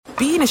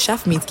being a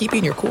chef means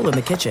keeping your cool in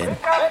the kitchen.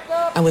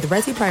 And with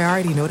Resi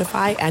Priority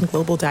Notify and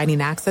Global Dining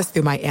Access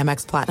through my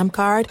Amex Platinum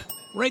card,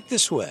 right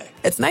this way.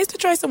 It's nice to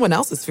try someone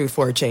else's food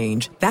for a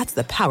change. That's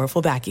the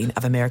powerful backing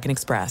of American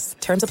Express.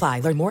 Terms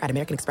apply. Learn more at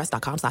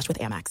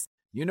americanexpress.com/withAmex.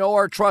 You know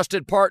our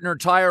trusted partner,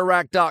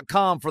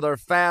 TireRack.com, for their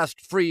fast,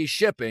 free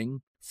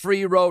shipping,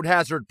 free road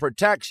hazard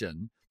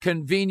protection,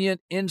 convenient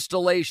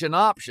installation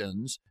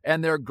options,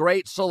 and their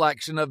great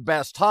selection of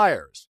best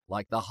tires,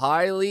 like the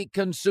highly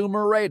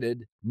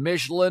consumer-rated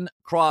Michelin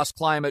Cross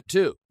Climate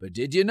 2. But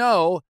did you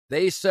know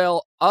they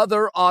sell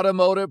other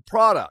automotive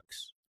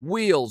products?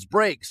 Wheels,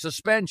 brakes,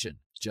 suspension,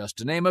 just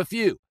to name a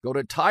few. Go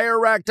to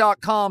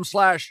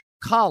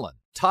TireRack.com/Colin.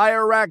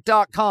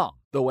 TireRack.com,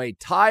 the way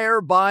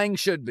tire buying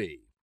should be.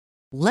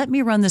 "Let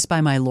me run this by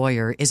my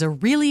lawyer" is a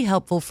really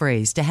helpful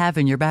phrase to have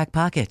in your back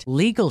pocket.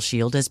 Legal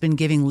Shield has been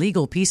giving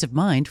legal peace of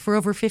mind for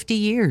over 50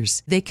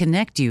 years. They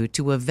connect you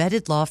to a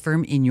vetted law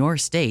firm in your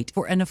state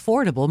for an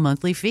affordable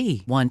monthly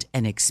fee. Want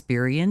an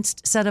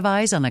experienced set of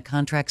eyes on a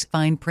contract's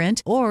fine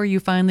print? Or you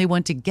finally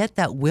want to get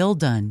that will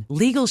done?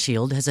 Legal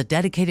Shield has a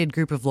dedicated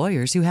group of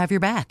lawyers who have your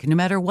back, no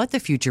matter what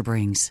the future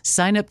brings.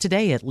 Sign up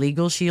today at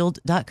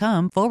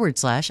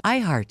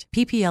LegalShield.com/iHeart.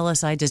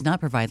 PPLSI does not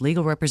provide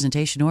legal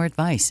representation or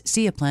advice.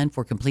 See a plan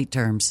for complete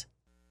terms.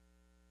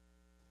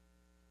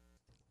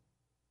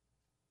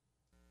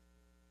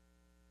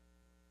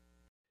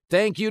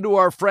 Thank you to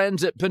our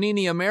friends at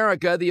Panini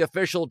America, the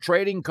official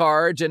trading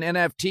cards and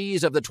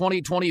NFTs of the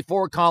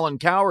 2024 Colin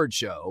Cowherd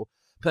Show.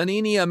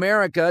 Panini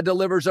America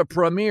delivers a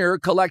premier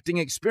collecting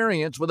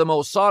experience with the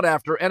most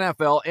sought-after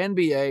NFL,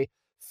 NBA,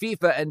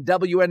 FIFA, and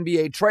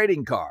WNBA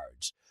trading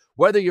cards.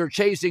 Whether you're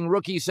chasing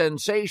rookie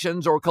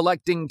sensations or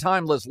collecting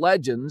timeless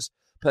legends,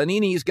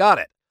 Panini's got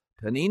it.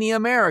 Panini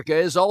America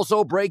is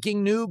also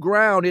breaking new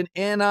ground in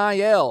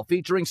NIL,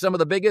 featuring some of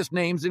the biggest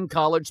names in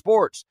college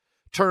sports.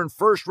 Turn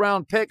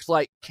first-round picks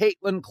like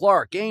Caitlin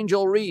Clark,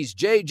 Angel Reese,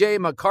 J.J.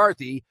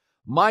 McCarthy,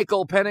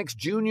 Michael Penix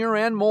Jr.,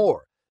 and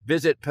more.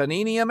 Visit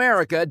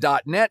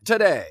PaniniAmerica.net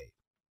today.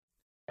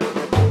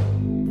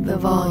 The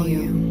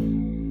Volume.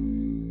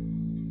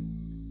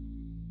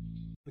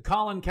 The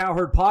Colin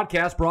Cowherd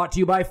Podcast brought to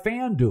you by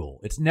FanDuel.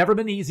 It's never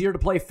been easier to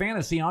play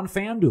fantasy on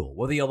FanDuel.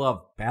 Whether you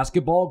love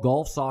basketball,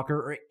 golf, soccer,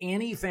 or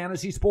any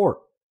fantasy sport,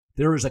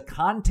 there is a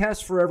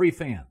contest for every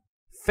fan.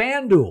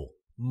 FanDuel,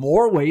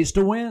 more ways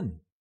to win.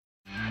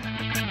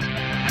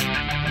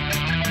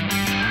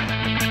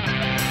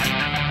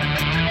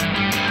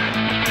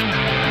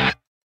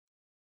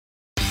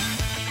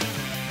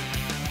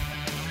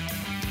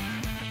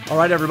 All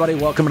right, everybody,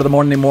 welcome to the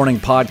Morning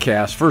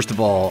Podcast. First of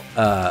all,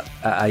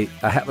 I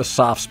have a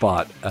soft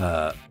spot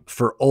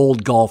for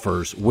old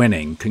golfers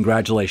winning.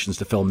 Congratulations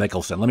to Phil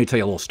Mickelson. Let me tell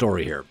you a little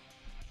story here.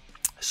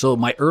 So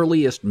my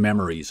earliest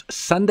memories,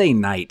 Sunday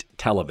night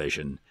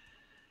television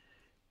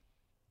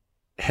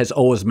has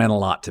always meant a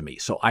lot to me.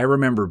 So I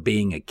remember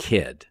being a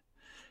kid,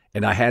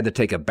 and I had to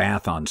take a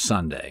bath on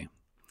Sunday,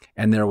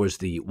 and there was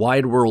the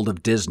Wide World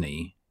of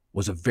Disney,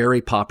 was a very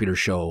popular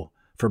show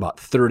for about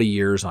 30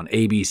 years on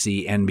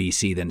ABC,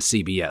 NBC, then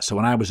CBS. So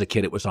when I was a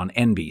kid, it was on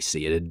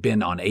NBC. It had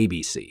been on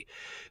ABC.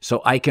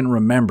 So I can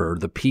remember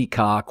the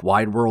Peacock,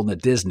 Wide World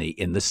of Disney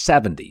in the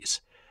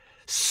 70s.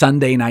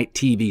 Sunday night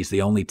TV is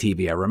the only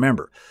TV I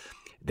remember.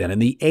 Then in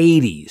the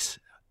 80s,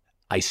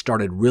 I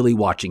started really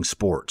watching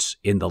sports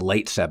in the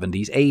late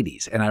 70s,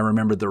 80s. And I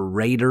remember the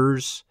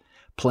Raiders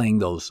playing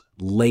those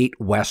late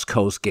West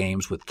Coast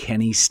games with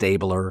Kenny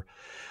Stabler,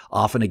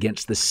 often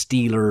against the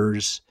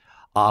Steelers,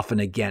 often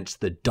against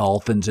the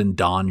Dolphins and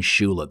Don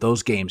Shula.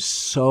 Those games,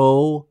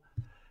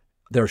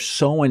 they're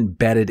so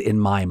embedded in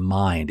my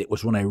mind. It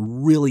was when I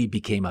really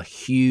became a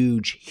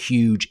huge,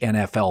 huge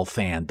NFL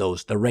fan.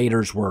 The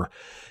Raiders were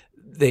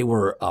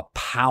a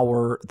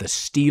power. The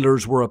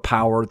Steelers were a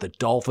power. The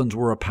Dolphins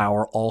were a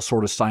power, all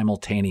sort of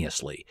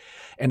simultaneously.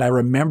 And I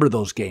remember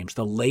those games,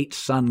 the late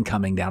sun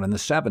coming down in the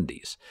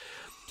 70s.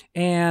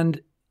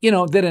 And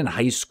then in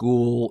high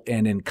school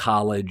and in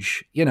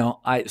college,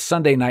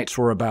 Sunday nights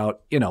were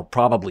about,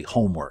 probably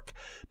homework.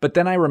 But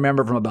then I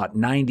remember from about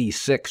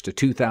 96 to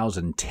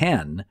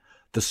 2010,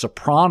 The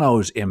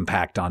Sopranos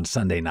impact on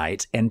Sunday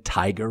nights and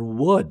Tiger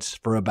Woods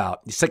for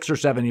about 6 or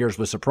 7 years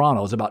with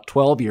Sopranos, about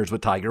 12 years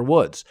with Tiger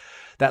Woods.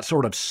 That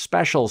sort of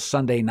special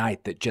Sunday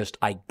night that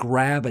I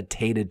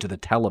gravitated to the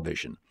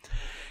television.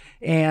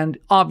 And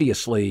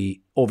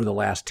obviously, over the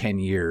last 10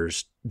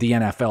 years, the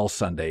NFL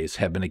Sundays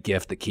have been a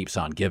gift that keeps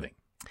on giving.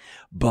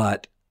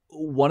 But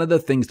one of the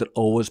things that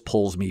always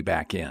pulls me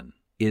back in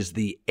is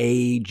the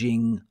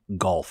aging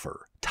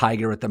golfer.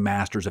 Tiger at the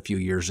Masters a few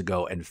years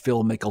ago and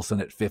Phil Mickelson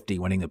at 50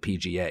 winning the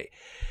PGA.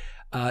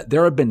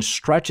 There have been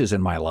stretches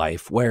in my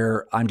life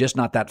where I'm just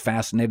not that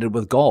fascinated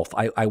with golf.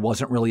 I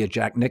wasn't really a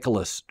Jack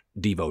Nicklaus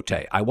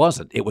devotee. I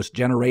wasn't. It was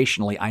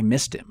generationally, I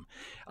missed him.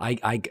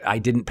 I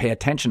didn't pay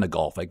attention to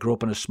golf. I grew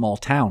up in a small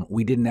town.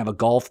 We didn't have a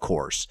golf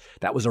course.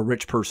 That was a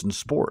rich person's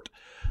sport.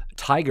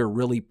 Tiger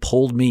really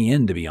pulled me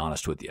in, to be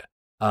honest with you.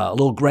 A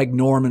little Greg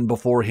Norman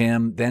before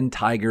him, then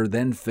Tiger,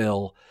 then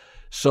Phil.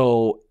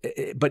 So,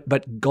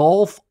 but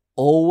golf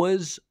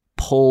always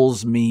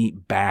pulls me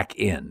back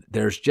in.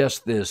 There's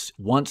just this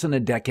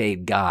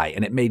once-in-a-decade guy,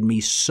 and it made me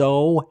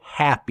so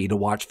happy to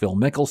watch Phil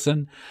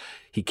Mickelson.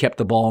 He kept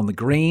the ball on the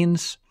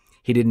greens.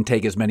 He didn't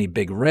take as many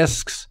big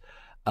risks.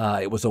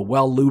 It was a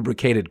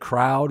well-lubricated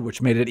crowd,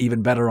 which made it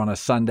even better on a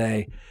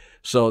Sunday.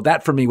 So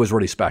that, for me, was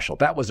really special.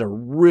 That was a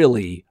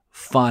really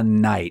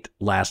fun night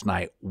last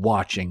night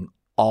watching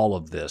all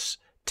of this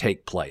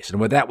take place.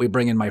 And with that, we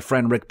bring in my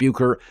friend Rick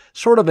Bucher,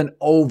 sort of an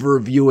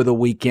overview of the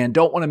weekend.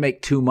 Don't want to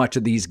make too much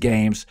of these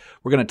games.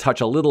 We're going to touch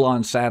a little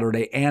on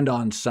Saturday and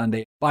on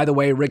Sunday. By the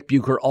way, Rick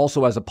Bucher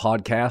also has a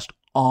podcast,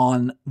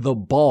 On the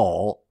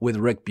Ball with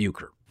Rick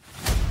Bucher.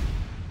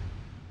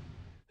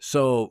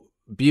 So,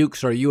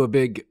 Bukes, are you a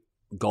big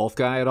golf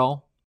guy at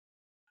all?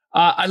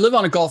 I live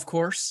on a golf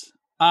course.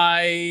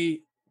 I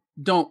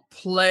don't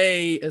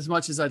play as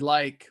much as I'd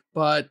like,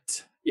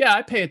 but yeah,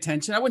 I pay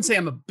attention. I wouldn't say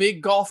I'm a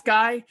big golf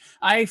guy.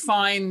 I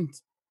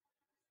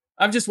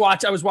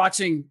was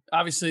watching,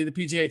 obviously, the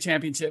PGA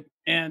Championship,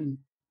 and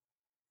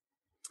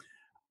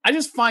I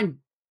just find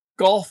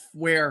golf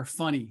wear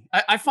funny.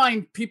 I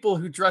find people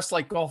who dress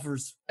like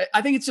golfers,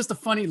 I think it's just a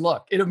funny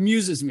look. It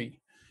amuses me.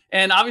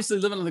 And obviously,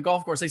 living on the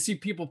golf course, I see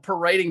people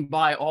parading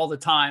by all the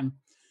time.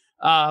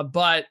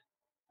 But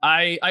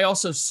I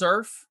also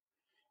surf,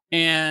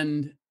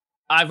 and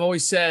I've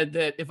always said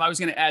that if I was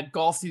going to add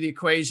golf to the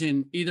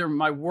equation, either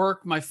my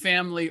work, my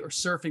family, or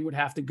surfing would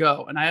have to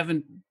go. And I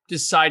haven't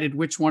decided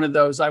which one of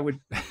those I would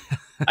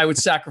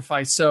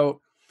sacrifice.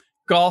 So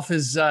golf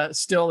is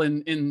still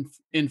in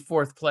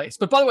fourth place.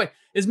 But by the way,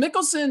 is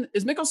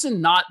Mickelson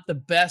not the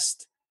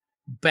best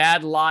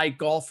bad lie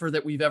golfer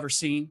that we've ever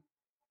seen?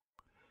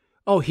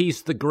 Oh,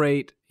 he's the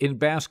great, in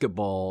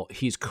basketball,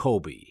 he's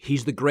Kobe.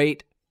 He's the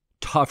great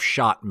tough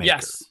shot maker.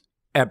 Yes.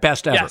 At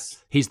best ever.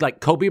 Yes. He's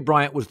like Kobe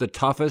Bryant was the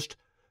toughest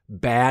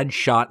bad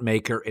shot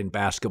maker in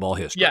basketball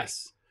history.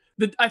 Yes.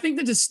 I think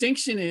the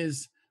distinction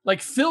is,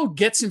 like, Phil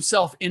gets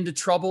himself into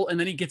trouble and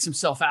then he gets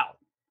himself out.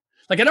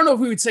 Like, I don't know if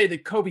we would say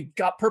that Kobe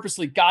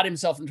purposely got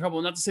himself in trouble.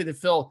 Not to say that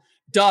Phil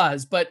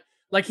does, but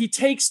like, he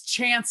takes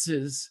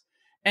chances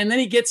and then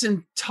he gets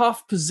in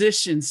tough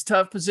positions,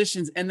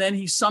 and then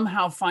he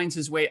somehow finds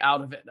his way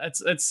out of it.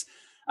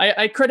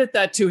 I credit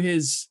that to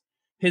his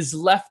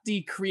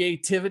lefty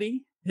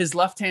creativity, his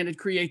left-handed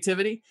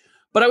creativity.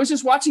 But I was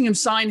just watching him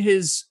sign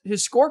his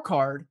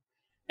scorecard,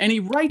 and he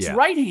writes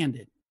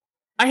right-handed.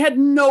 I had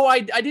no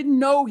idea. I didn't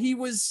know he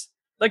was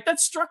like, that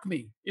struck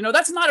me.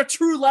 That's not a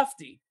true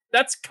lefty.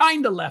 That's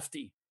kind of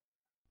lefty.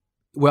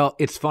 Well,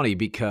 it's funny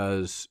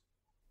because,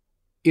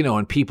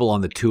 and people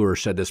on the tour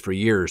said this for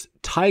years,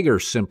 Tiger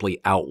simply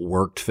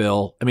outworked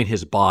Phil. I mean,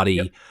 his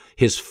body,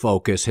 his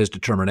focus, his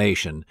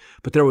determination.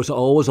 But there was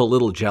always a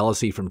little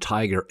jealousy from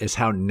Tiger as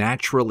how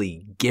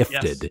naturally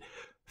gifted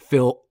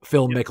Phil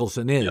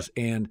Mickelson is.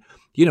 And,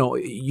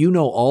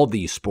 all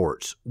these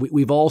sports.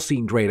 We've all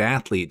seen great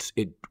athletes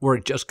where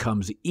it just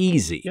comes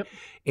easy.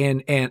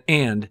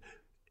 And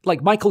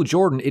like Michael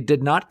Jordan, it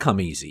did not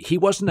come easy. He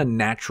wasn't a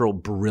natural,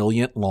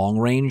 brilliant,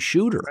 long-range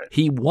shooter. Right.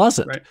 He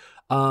wasn't. Right.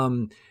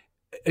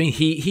 I mean,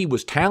 he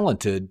was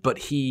talented, but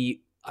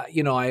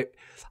I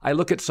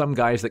look at some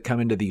guys that come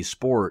into these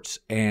sports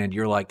and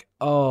you're like,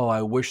 oh,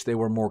 I wish they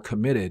were more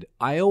committed.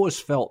 I always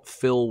felt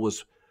Phil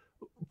was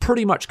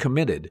pretty much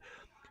committed,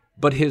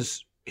 but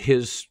his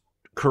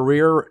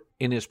career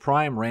in his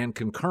prime ran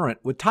concurrent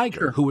with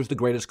Tiger, who was the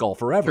greatest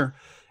golfer ever. Sure.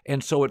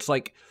 And so it's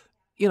like,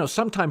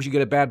 sometimes you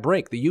get a bad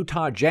break. The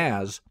Utah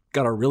Jazz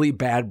got a really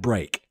bad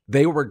break.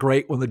 They were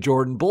great when the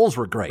Jordan Bulls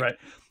were great. Right.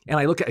 And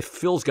I look at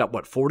Phil's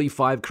got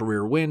 45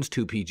 career wins,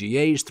 2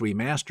 PGAs, 3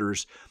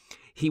 Masters.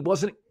 He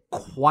wasn't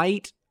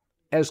quite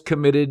as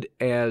committed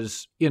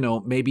as,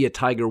 maybe a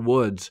Tiger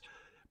Woods,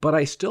 but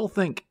I still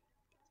think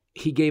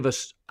he gave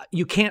us,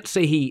 you can't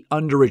say he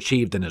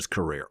underachieved in his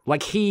career.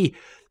 Like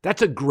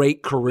that's a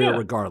great career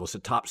regardless, a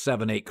top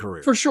 7-8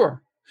 career. For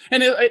sure.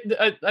 And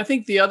I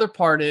think the other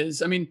part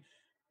is, I mean,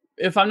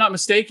 if I'm not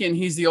mistaken,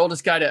 he's the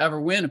oldest guy to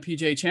ever win a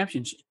PGA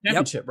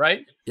championship,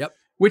 right? Yep.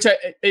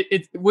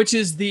 Which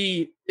is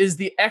the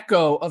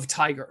echo of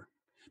Tiger,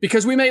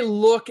 because we may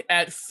look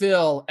at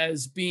Phil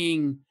as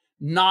being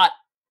not,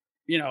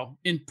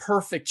 in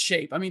perfect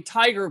shape. I mean,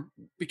 Tiger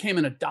became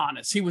an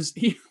Adonis. He was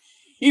a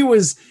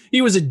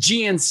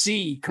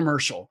GNC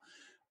commercial.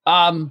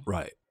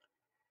 Right.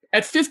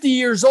 At 50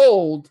 years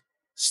old,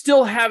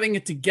 still having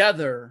it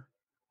together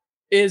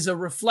is a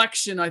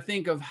reflection, I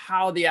think, of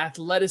how the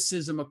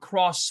athleticism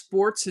across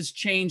sports has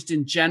changed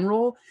in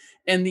general,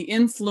 and the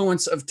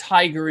influence of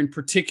Tiger in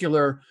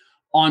particular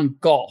on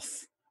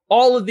golf.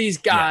 All of these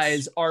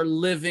guys are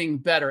living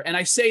better. And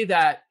I say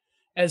that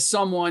as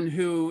someone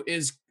who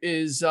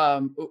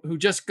who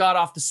just got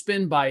off the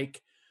spin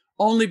bike,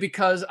 only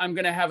because I'm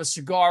going to have a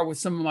cigar with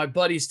some of my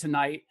buddies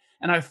tonight,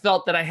 and I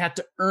felt that I had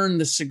to earn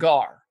the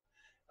cigar.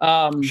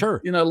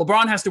 Sure.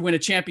 LeBron has to win a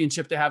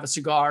championship to have a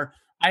cigar.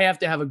 I have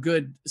to have a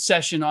good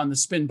session on the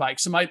spin bike.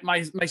 So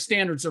my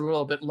standards are a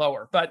little bit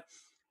lower. But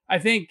I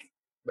think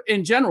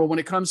in general, when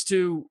it comes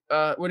to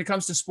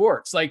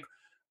sports, like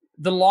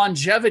the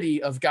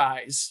longevity of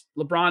guys,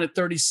 LeBron at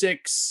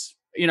 36,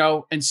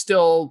 and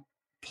still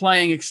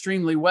playing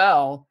extremely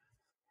well.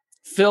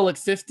 Phil at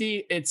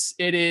 50,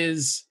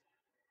 it's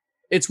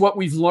what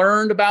we've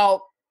learned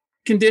about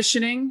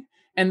conditioning,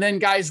 and then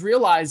guys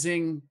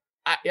realizing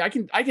I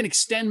can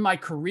extend my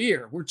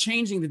career. We're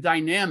changing the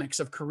dynamics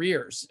of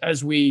careers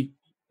as we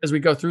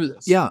go through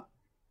this. Yeah.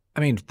 I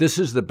mean, this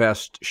is the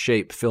best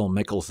shape Phil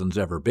Mickelson's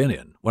ever been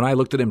in. When I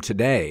looked at him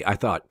today, I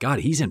thought, God,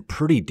 he's in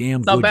pretty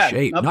damn good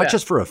shape. Not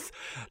just for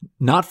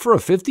not for a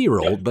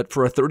 50-year-old, but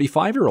for a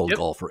 35-year-old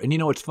golfer. And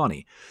it's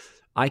funny.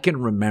 I can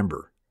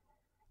remember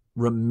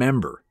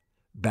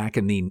back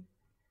in the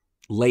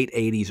late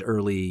 80s,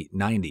 early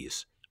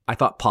 90s, I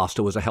thought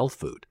pasta was a health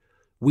food.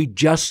 We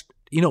just,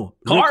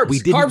 carbs. We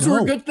didn't Carbs know.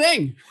 were a good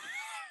thing.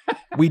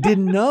 We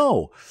didn't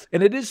know.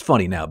 And it is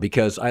funny now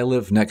because I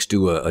live next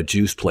to a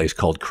juice place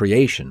called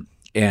Creation.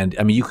 And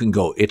I mean, you can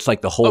go, it's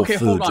like the Whole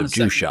Foods of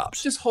juice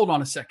shops. Just hold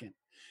on a second.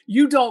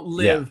 You don't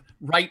live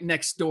right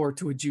next door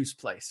to a juice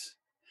place.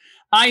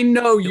 I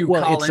know you,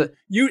 Colin.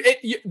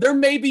 There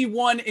may be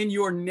one in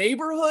your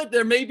neighborhood.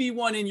 There may be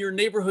one in your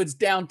neighborhood's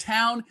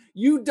downtown.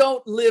 You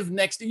don't live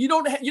next to, you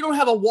don't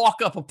have a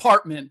walk-up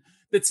apartment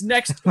that's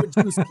next to a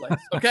juice place,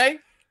 okay?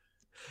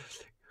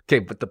 Okay,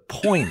 but the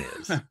point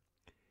is,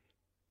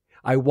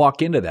 I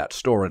walk into that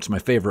store. It's my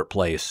favorite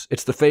place.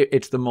 It's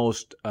the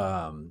most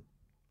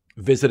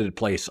visited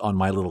place on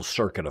my little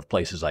circuit of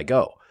places I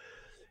go.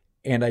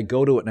 And I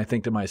go to it and I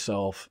think to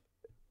myself,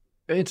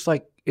 it's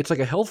like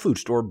a health food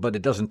store, but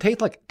it doesn't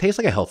taste like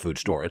a health food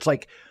store. It's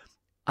like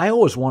I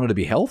always wanted to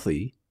be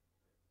healthy,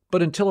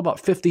 but until about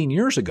 15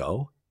 years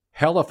ago,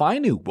 hell, if I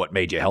knew what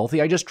made you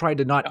healthy, I just tried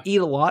to not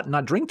eat a lot and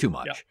not drink too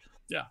much.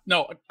 Yeah.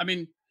 No, I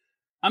mean,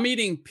 I'm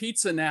eating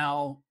pizza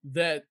now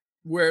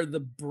where the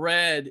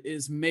bread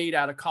is made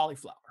out of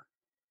cauliflower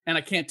and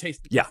I can't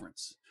taste the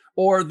difference.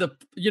 Or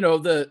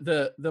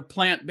the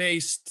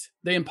plant-based,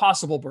 the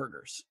Impossible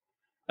burgers.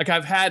 Like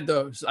I've had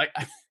those.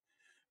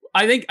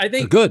 I think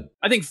they're good.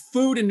 I think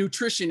food and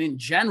nutrition in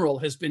general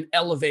has been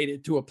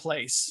elevated to a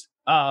place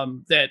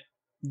that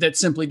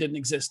simply didn't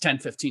exist 10,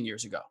 15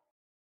 years ago.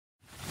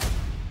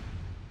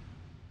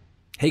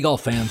 Hey,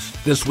 golf fans,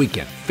 this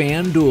weekend,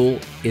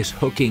 FanDuel is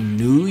hooking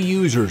new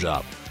users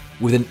up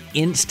with an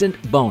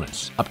instant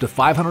bonus up to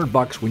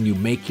 $500 when you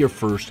make your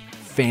first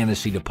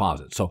fantasy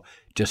deposit. So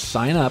just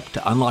sign up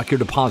to unlock your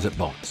deposit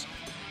bonus.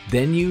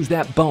 Then use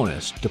that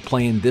bonus to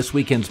play in this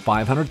weekend's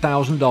 $500,000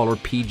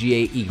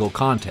 PGA Eagle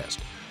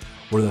contest,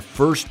 where the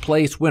first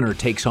place winner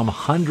takes home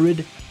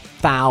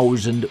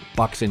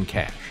 $100,000 in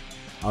cash.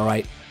 All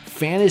right,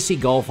 fantasy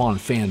golf on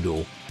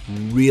FanDuel,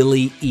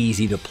 really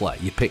easy to play.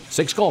 You pick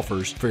 6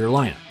 golfers for your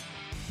lineup.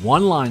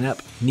 One lineup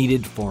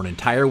needed for an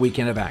entire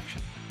weekend of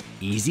action.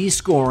 Easy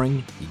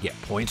scoring, you get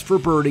points for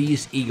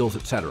birdies, eagles,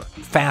 etc.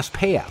 Fast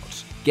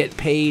payouts, get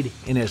paid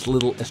in as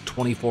little as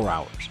 24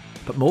 hours.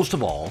 But most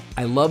of all,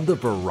 I love the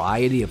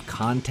variety of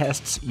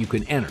contests you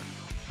can enter.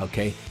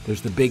 Okay,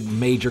 there's the big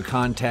major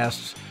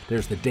contests.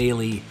 There's the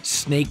daily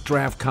snake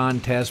draft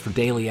contest for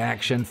daily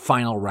action,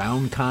 final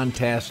round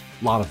contest,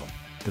 a lot of them.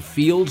 The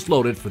field's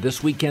loaded for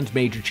this weekend's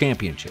major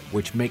championship,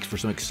 which makes for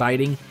some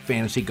exciting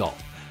fantasy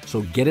golf.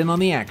 So get in on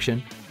the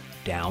action,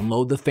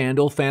 download the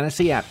FanDuel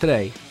Fantasy app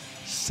today,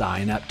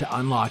 sign up to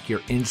unlock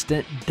your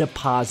instant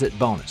deposit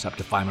bonus up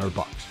to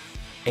 $500.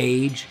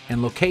 Age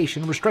and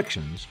location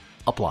restrictions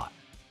apply.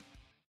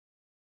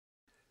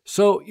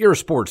 So you're a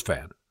sports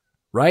fan,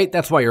 right?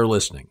 That's why you're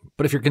listening.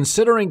 But if you're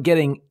considering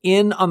getting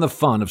in on the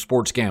fun of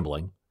sports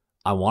gambling,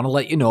 I want to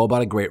let you know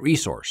about a great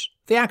resource,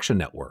 the Action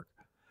Network.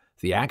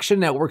 The Action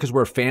Network is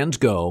where fans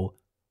go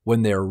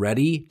when they're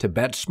ready to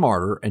bet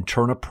smarter and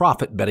turn a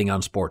profit betting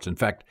on sports. In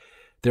fact,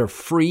 their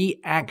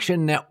free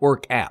Action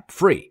Network app,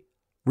 free,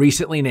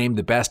 recently named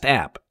the best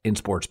app in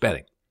sports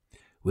betting.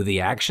 With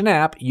the Action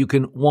app, you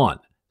can 1.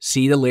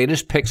 See the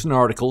latest picks and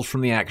articles from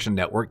the Action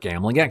Network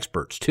gambling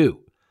experts. 2.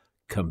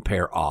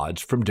 Compare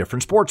odds from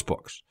different sports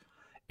books.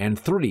 And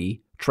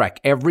 3, track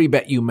every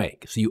bet you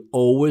make so you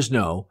always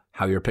know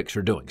how your picks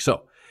are doing.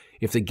 So,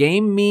 if the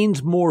game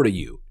means more to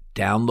you,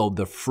 download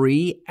the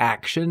free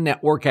Action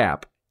Network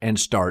app and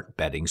start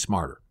betting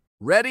smarter.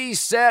 Ready,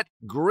 set,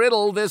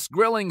 griddle this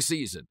grilling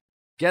season.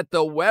 Get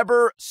the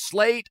Weber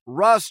Slate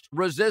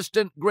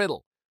rust-resistant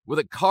griddle with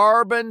a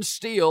carbon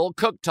steel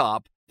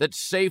cooktop that's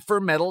safe for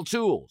metal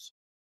tools.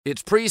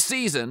 It's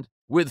pre-seasoned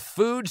with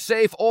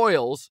food-safe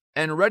oils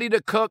and ready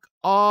to cook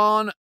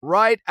on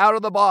right out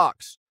of the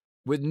box.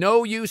 With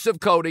no use of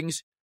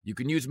coatings, you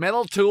can use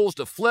metal tools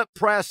to flip,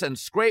 press, and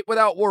scrape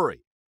without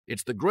worry.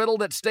 It's the griddle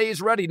that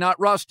stays ready, not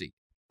rusty.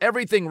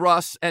 Everything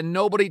rusts, and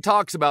nobody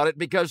talks about it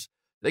because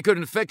they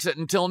couldn't fix it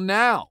until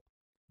now.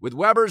 With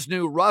Weber's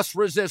new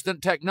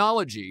rust-resistant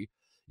technology,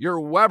 your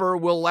Weber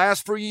will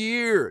last for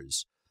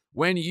years.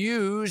 When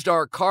used,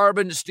 our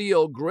carbon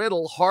steel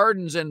griddle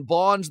hardens and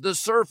bonds the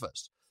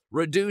surface,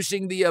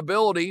 reducing the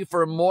ability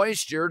for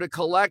moisture to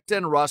collect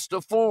and rust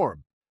to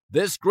form.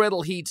 This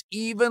griddle heats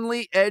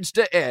evenly edge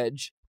to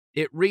edge.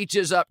 It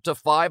reaches up to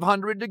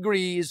 500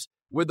 degrees.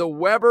 With the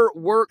Weber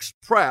Works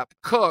Prep,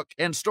 Cook,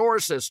 and Store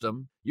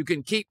system, you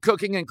can keep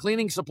cooking and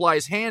cleaning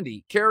supplies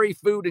handy, carry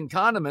food and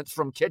condiments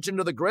from kitchen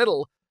to the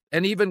griddle,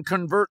 and even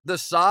convert the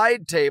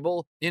side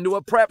table into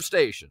a prep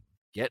station.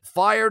 Get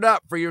fired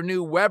up for your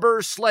new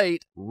Weber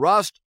Slate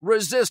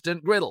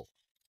rust-resistant griddle.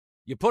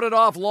 You put it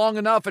off long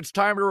enough, it's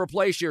time to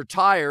replace your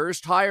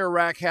tires. Tire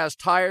Rack has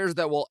tires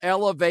that will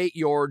elevate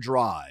your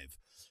drive.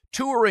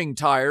 Touring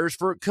tires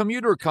for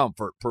commuter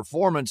comfort,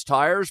 performance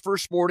tires for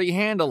sporty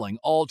handling,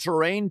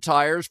 all-terrain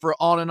tires for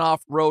on- and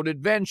off-road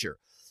adventure.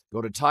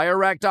 Go to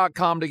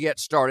TireRack.com to get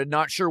started.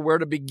 Not sure where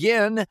to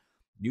begin?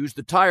 Use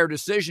the Tire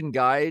Decision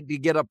Guide to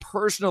get a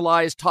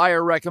personalized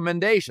tire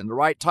recommendation, the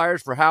right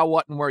tires for how,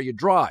 what, and where you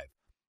drive.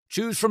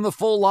 Choose from the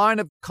full line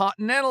of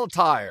Continental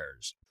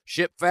tires.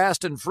 Ship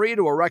fast and free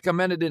to a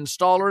recommended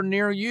installer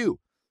near you.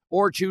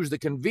 Or choose the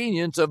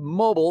convenience of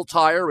mobile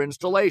tire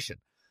installation.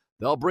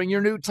 They'll bring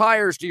your new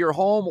tires to your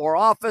home or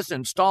office,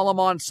 install them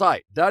on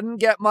site. Doesn't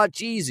get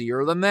much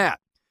easier than that.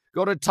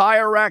 Go to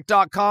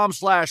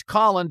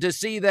TireRack.com/Colin to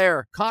see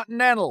their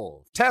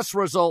Continental test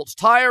results,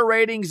 tire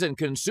ratings, and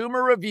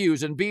consumer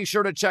reviews, and be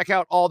sure to check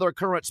out all their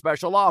current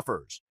special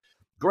offers.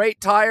 Great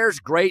tires,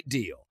 great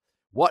deal.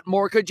 What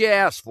more could you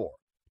ask for?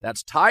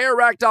 That's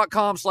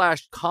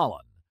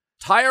TireRack.com/Colin.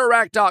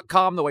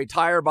 TireRack.com, the way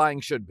tire buying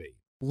should be.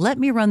 "Let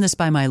me run this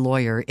by my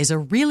lawyer" is a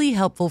really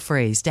helpful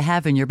phrase to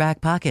have in your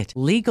back pocket.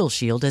 Legal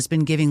Shield has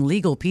been giving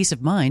legal peace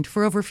of mind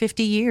for over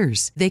 50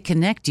 years. They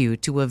connect you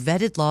to a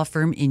vetted law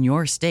firm in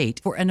your state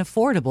for an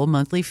affordable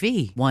monthly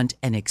fee. Want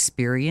an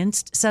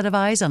experienced set of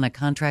eyes on a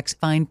contract's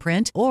fine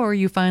print? Or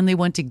you finally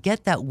want to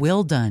get that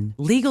will done?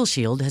 Legal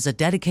Shield has a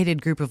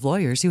dedicated group of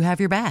lawyers who have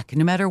your back,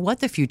 no matter what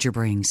the future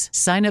brings.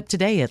 Sign up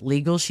today at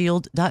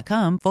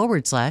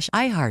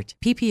LegalShield.com/iHeart.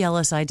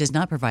 PPLSI does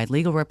not provide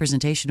legal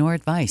representation or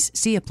advice.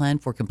 See a plan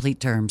for complete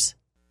terms.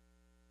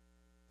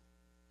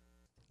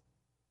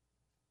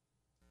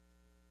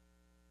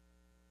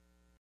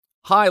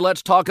 Hi,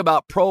 let's talk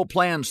about Pro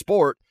Plan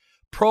Sport.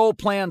 Pro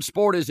Plan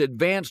Sport is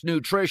advanced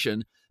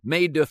nutrition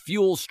made to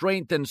fuel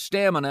strength and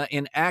stamina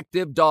in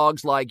active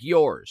dogs like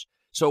yours.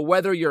 So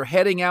whether you're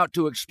heading out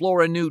to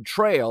explore a new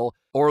trail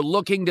or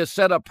looking to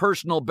set a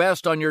personal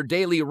best on your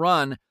daily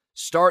run,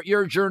 start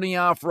your journey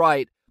off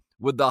right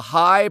with the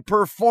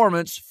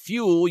high-performance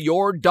fuel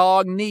your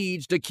dog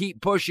needs to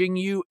keep pushing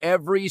you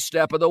every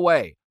step of the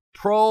way.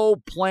 Pro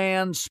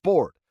Plan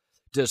Sport.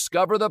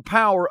 Discover the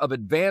power of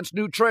advanced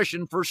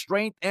nutrition for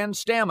strength and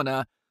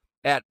stamina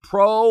at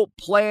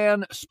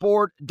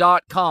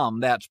ProPlansport.com.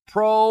 That's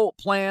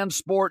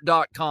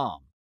ProPlansport.com.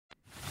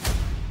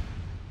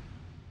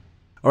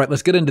 All right,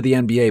 let's get into the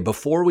NBA.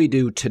 Before we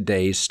do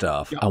today's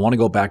stuff, I want to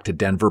go back to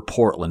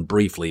Denver-Portland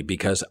briefly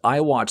because I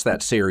watched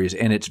that series,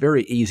 and it's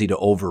very easy to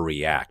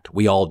overreact.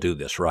 We all do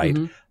this, right?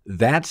 Mm-hmm.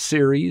 That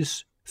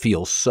series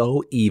feels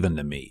so even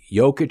to me.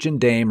 Jokic and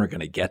Dame are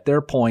going to get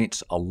their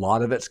points. A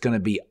lot of it's going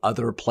to be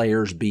other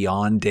players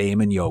beyond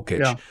Dame and Jokic.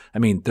 Yeah. I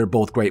mean, they're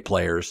both great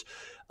players.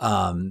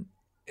 I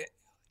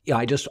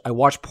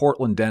watched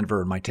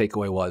Portland-Denver, and my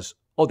takeaway was,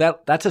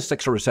 that's a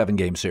 6 or a 7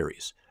 game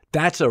series.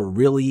 That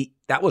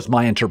was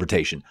my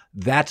interpretation.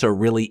 That's a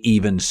really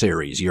even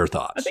series. Your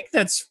thoughts? I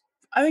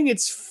think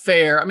it's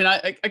fair. I mean,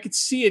 I could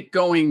see it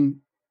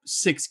going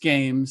 6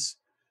 games.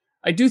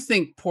 I do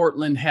think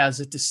Portland has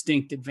a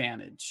distinct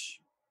advantage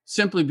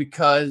simply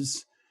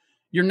because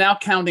you're now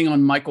counting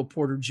on Michael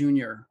Porter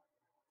Jr.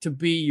 to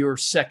be your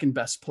second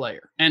best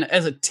player. And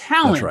as a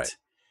talent, right,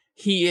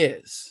 he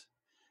is.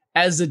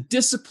 As a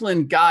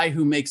disciplined guy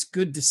who makes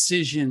good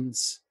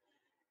decisions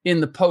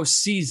in the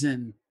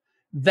postseason,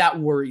 that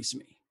worries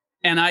me.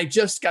 And I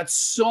just got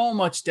so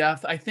much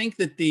depth. I think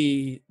that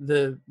the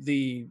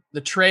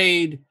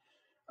trade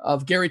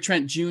of Gary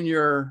Trent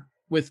Jr.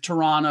 with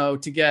Toronto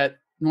to get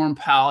Norm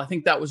Powell, I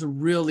think that was a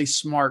really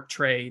smart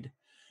trade.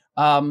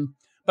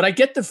 But I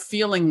get the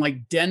feeling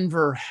like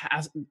Denver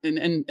has,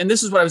 and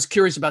this is what I was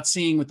curious about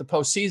seeing with the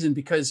postseason,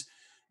 because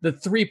the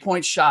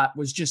 3-point shot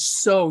was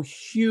just so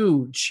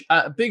huge,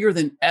 bigger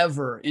than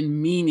ever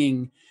in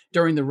meaning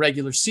during the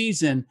regular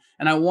season.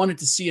 And I wanted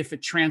to see if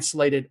it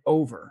translated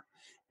over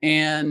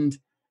and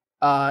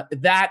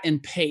that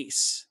and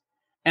pace.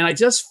 And I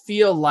just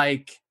feel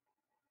like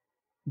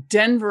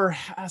Denver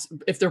has,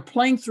 if they're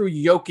playing through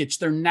Jokic,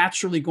 they're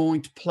naturally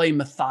going to play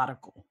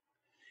methodical.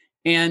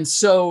 And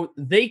so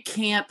they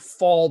can't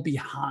fall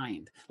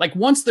behind. Like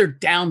once they're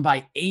down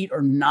by 8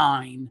 or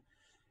 9,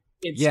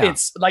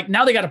 it's like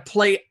now they got to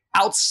play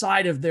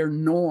outside of their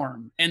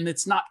norm, and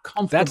it's not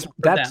comfortable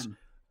for them.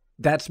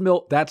 That's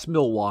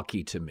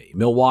Milwaukee to me.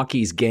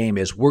 Milwaukee's game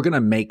is we're going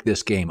to make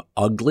this game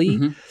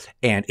ugly,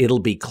 and it'll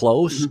be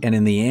close. And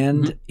in the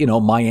end,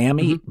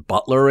 Miami,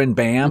 Butler and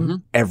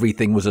Bam,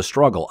 everything was a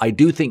struggle. I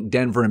do think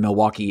Denver and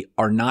Milwaukee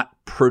are not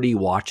pretty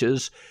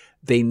watches.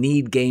 They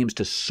need games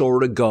to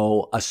sort of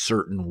go a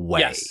certain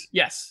way.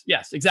 Yes,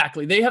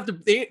 exactly. They have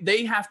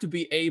to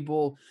be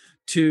able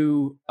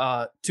to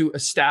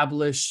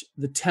establish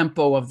the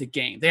tempo of the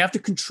game. They have to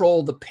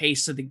control the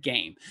pace of the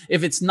game.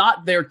 If it's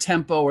not their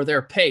tempo or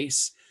their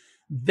pace,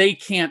 they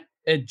can't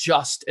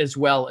adjust as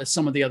well as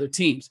some of the other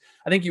teams.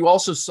 I think you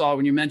also saw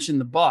when you mentioned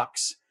the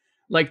Bucks,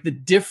 like the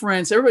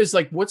difference. Everybody's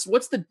like, what's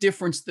the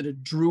difference that a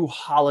Drew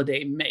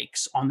Holiday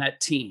makes on that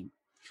team?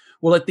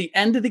 Well, at the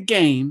end of the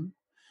game,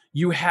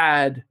 you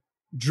had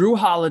Drew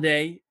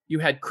Holiday, you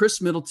had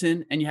Chris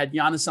Middleton, and you had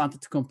Giannis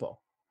Antetokounmpo.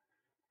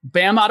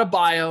 Bam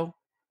Adebayo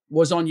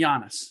was on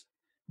Giannis.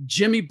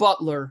 Jimmy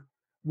Butler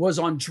was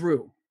on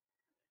Drew.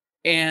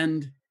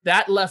 And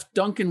that left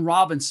Duncan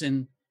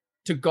Robinson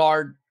to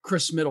guard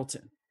Chris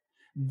Middleton.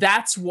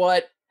 That's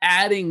what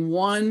adding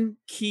one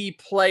key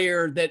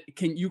player that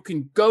you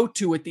can go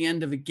to at the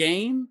end of a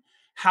game,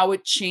 how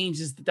it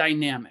changes the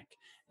dynamic.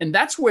 And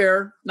that's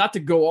where, not to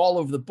go all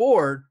over the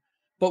board,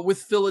 but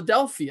with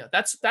Philadelphia,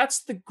 that's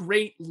the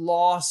great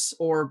loss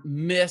or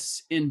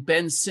miss in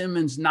Ben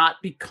Simmons not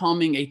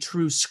becoming a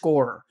true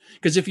scorer.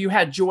 Because if you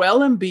had Joel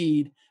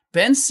Embiid,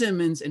 Ben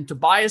Simmons, and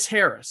Tobias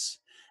Harris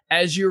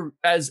as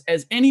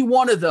any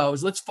one of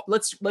those, let's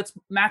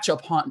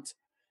matchup hunt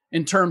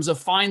in terms of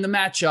find the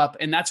matchup,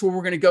 and that's where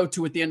we're going to go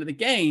to at the end of the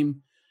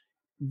game,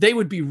 they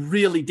would be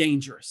really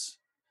dangerous.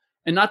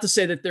 And not to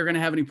say that they're going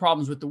to have any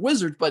problems with the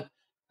Wizards, but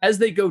as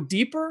they go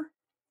deeper,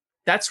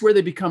 that's where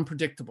they become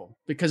predictable,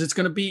 because it's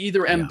going to be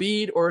either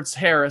Embiid or it's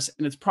Harris,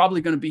 and it's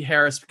probably going to be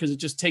Harris because it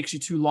just takes you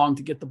too long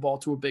to get the ball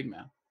to a big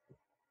man.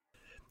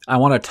 I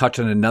want to touch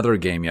on another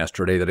game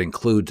yesterday that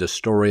includes a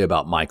story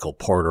about Michael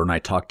Porter, and I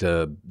talked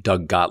to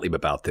Doug Gottlieb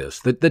about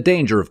this. The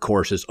danger, of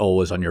course, is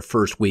always on your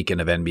first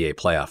weekend of NBA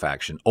playoff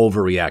action,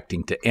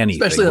 overreacting to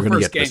anything. Especially We're the going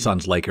to first get game. the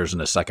Suns-Lakers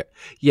in a second.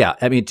 Yeah,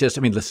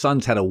 the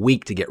Suns had a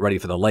week to get ready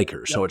for the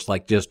Lakers, so it's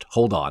like, just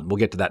hold on. We'll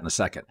get to that in a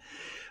second.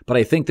 But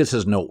I think this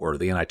is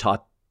noteworthy, and I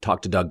talked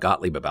to Doug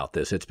Gottlieb about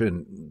this. It's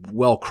been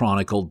well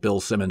chronicled.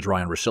 Bill Simmons,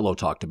 Ryan Russillo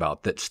talked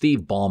about that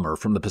Steve Ballmer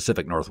from the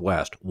Pacific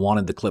Northwest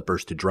wanted the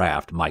Clippers to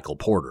draft Michael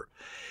Porter.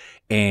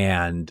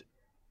 And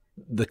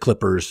the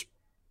Clippers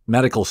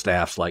medical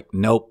staff's like,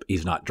 nope,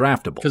 he's not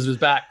draftable. Because of his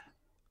back.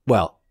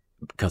 Well,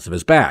 because of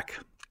his back,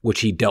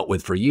 which he dealt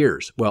with for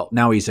years. Well,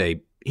 now he's a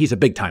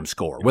big-time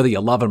scorer. Whether you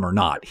love him or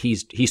not, he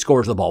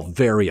scores the ball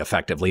very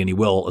effectively, and he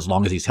will as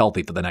long as he's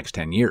healthy for the next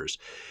 10 years.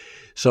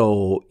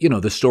 So,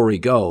 the story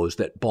goes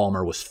that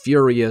Ballmer was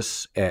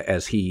furious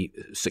as he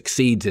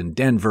succeeds in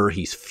Denver.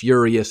 He's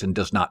furious and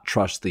does not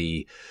trust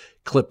the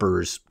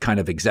Clippers kind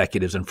of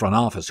executives and front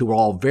office, who are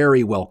all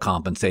very well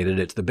compensated.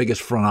 It's the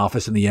biggest front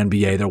office in the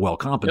NBA. They're well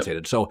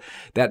compensated. Yep. So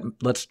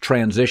let's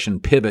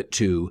pivot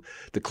to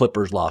the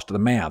Clippers loss to the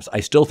Mavs. I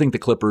still think the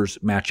Clippers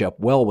match up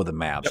well with the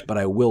Mavs, but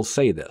I will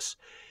say this,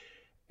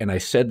 and I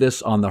said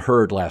this on the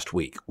Herd last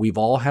week. We've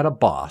all had a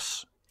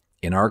boss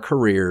in our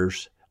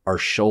careers. Our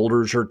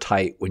shoulders are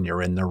tight when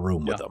you're in the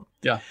room with them.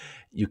 Yeah.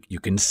 You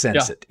can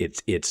sense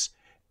it.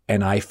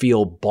 And I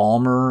feel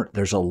Ballmer,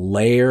 there's a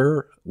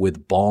layer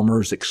with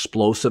Ballmer's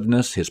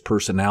explosiveness, his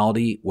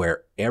personality,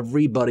 where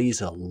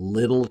everybody's a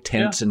little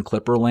tense in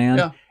Clipperland.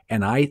 Yeah.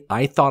 And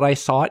I thought I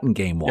saw it in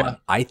game one. Yeah.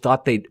 I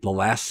thought the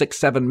last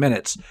 6-7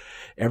 minutes,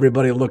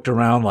 everybody looked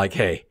around like,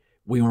 hey,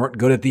 we weren't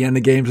good at the end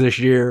of games this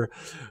year.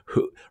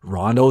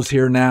 Rondo's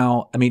here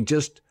now.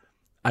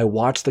 I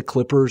watch the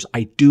Clippers.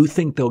 I do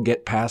think they'll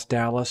get past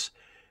Dallas.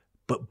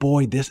 But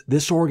boy,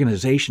 this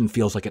organization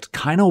feels like it's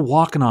kind of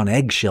walking on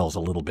eggshells a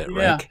little bit,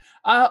 Rick.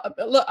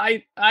 Look,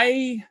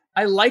 I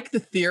like the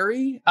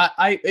theory.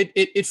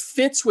 It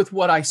fits with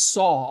what I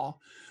saw,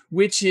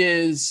 which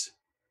is,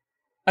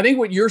 I think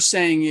what you're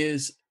saying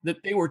is that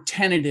they were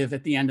tentative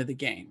at the end of the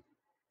game.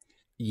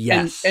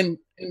 Yes. And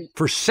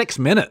for 6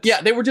 minutes.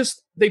 Yeah,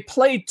 they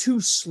played too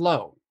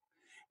slow.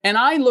 And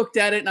I looked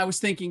at it and I was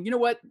thinking, you know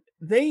what?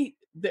 They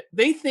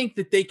think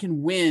that they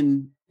can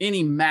win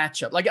any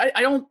matchup. Like,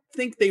 I don't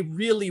think they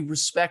really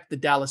respect the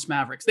Dallas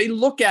Mavericks. They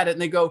look at it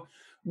and they go,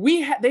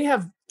 they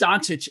have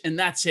Doncic and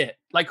that's it.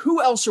 Like,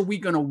 who else are we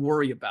going to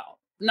worry about?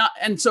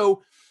 And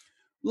so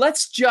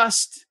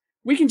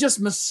we can just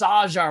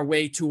massage our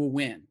way to a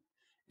win.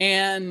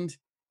 And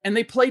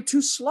they played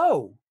too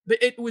slow.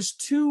 It was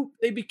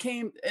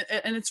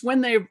and it's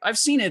when I've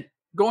seen it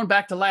going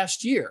back to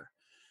last year.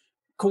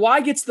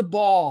 Kawhi gets the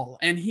ball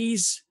and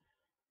he's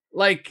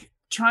like,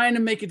 trying to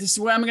make a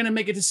decision. Well, am I going to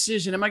make a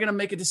decision? Am I going to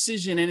make a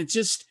decision? And it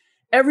just,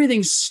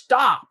 everything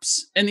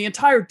stops and the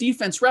entire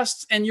defense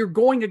rests and you're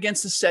going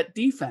against a set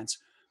defense.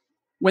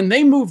 When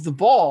they move the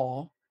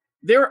ball,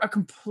 they're a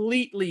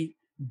completely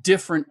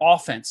different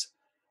offense.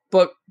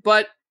 But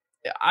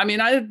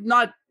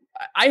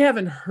I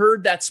haven't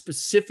heard that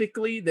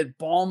specifically, that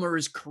Ballmer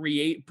is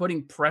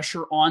putting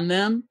pressure on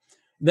them.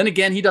 Then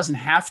again, he doesn't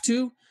have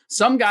to.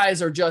 Some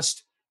guys are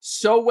just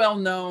so well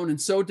known and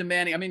so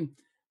demanding.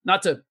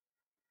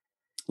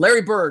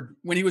 Larry Bird,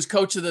 when he was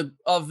coach of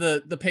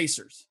the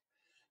Pacers,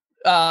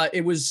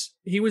 he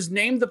was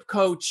named the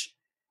coach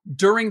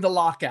during the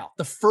lockout,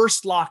 the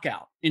first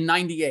lockout in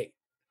 '98.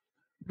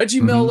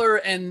 Reggie Miller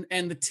and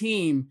the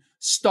team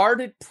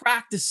started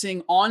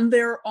practicing on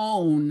their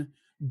own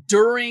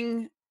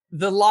during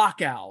the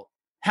lockout,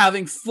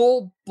 having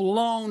full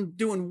blown,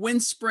 doing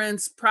wind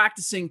sprints,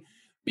 practicing,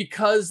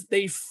 because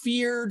they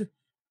feared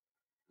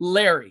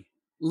Larry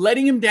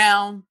letting him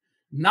down,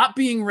 not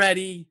being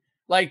ready,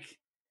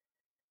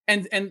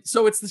 And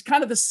so it's this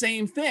kind of the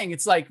same thing.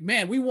 It's like,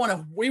 man, we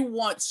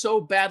want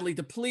so badly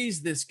to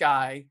please this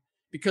guy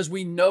because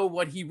we know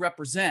what he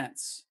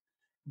represents,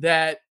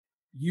 that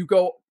you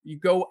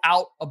go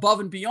out above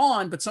and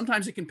beyond, but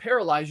sometimes it can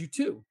paralyze you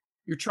too.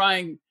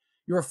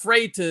 You're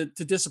afraid to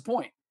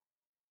disappoint.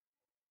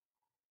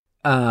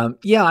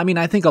 Yeah, I mean,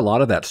 I think a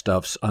lot of that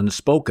stuff's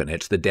unspoken.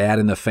 It's the dad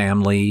in the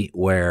family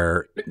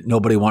where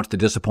nobody wants to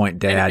disappoint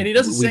dad. And he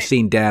doesn't We've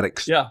seen dad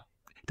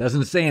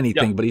doesn't say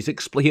anything, but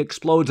he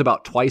explodes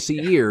about twice a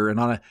year,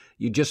 and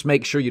you just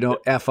make sure you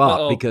don't F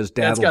up because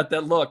dad's got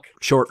that look.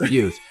 Short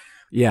fuse.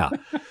 Yeah.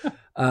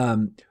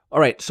 All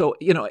right. So,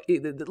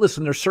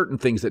 listen, there's certain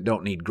things that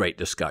don't need great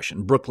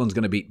discussion. Brooklyn's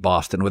going to beat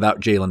Boston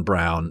without Jaylen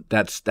Brown.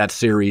 That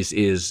series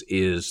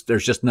is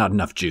there's just not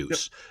enough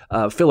juice.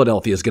 Yep.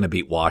 Philadelphia is going to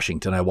beat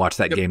Washington. I watched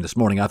that game this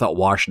morning. I thought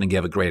Washington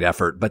gave a great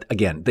effort, but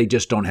again, they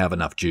just don't have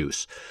enough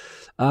juice.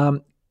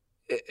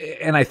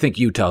 And I think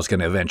Utah's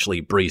going to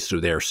eventually breeze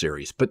through their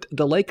series. But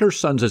the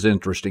Lakers-Suns is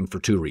interesting for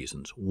two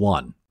reasons.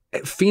 One,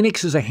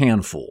 Phoenix is a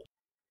handful.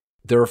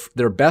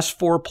 Their best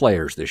four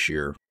players this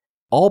year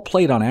all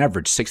played on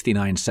average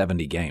 69,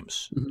 70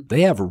 games. Mm-hmm.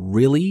 They have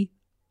really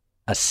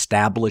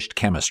established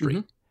chemistry.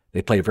 Mm-hmm.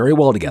 They play very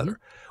well together.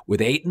 Mm-hmm.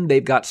 With Ayton,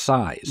 they've got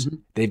size. Mm-hmm.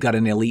 They've got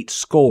an elite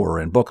scorer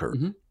in Booker.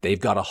 Mm-hmm. They've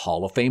got a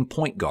Hall of Fame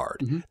point guard.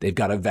 Mm-hmm. They've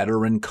got a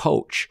veteran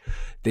coach.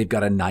 They've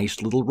got a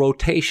nice little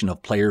rotation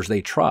of players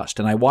they trust.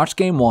 And I watched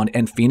game one,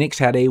 and Phoenix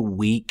had a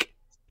week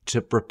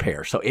to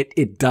prepare. So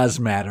it does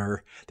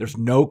matter. There's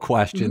no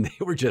question. Mm-hmm.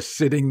 They were just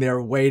sitting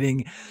there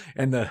waiting,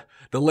 and the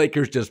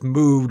Lakers just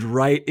moved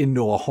right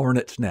into a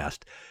hornet's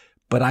nest.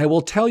 But I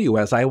will tell you,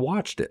 as I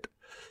watched it,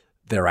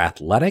 they're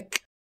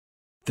athletic.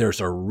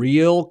 There's a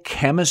real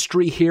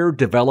chemistry here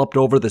developed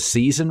over the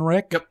season,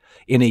 Rick. Yep.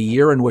 In a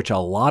year in which a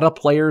lot of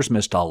players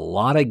missed a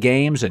lot of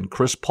games and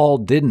Chris Paul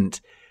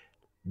didn't.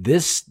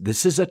 This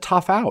is a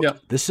tough out.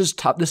 Yep. This is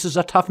tough. This is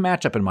a tough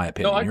matchup, in my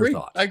opinion. No, I agree.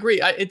 Your thoughts? I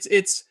agree.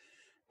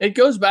 It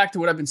goes back to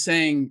what I've been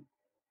saying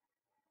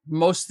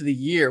most of the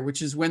year,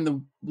 which is when the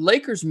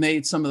Lakers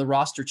made some of the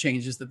roster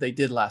changes that they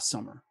did last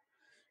summer,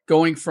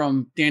 going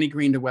from Danny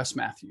Green to Wes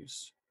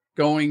Matthews,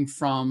 going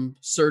from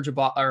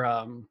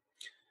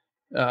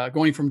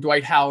going from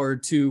Dwight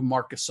Howard to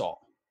Marc Gasol,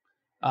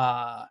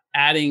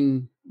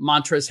 adding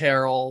Montrezl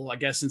Harrell, I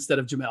guess, instead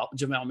of JaVale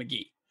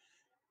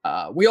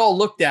McGee. We all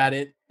looked at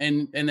it,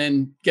 and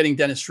then getting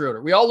Dennis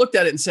Schroeder. We all looked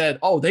at it and said,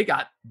 "Oh, they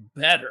got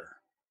better."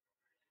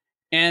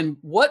 And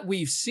what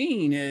we've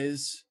seen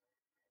is,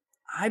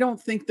 I don't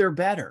think they're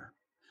better.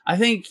 I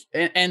think,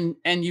 and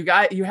you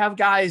have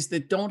guys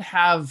that don't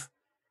have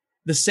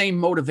the same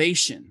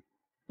motivation.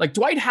 Like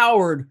Dwight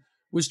Howard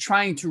was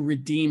trying to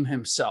redeem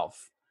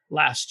himself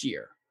last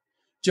year.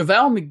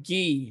 JaVale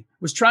McGee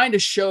was trying to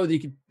show that he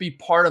could be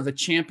part of a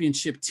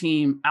championship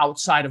team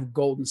outside of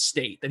Golden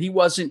State, that he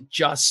wasn't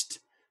just,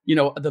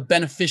 the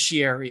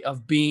beneficiary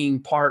of being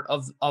part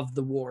of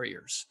the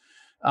Warriors.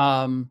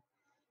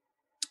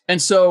 And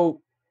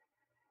so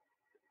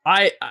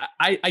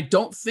I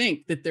don't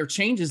think that their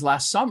changes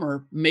last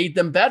summer made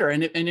them better.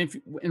 And if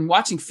in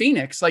watching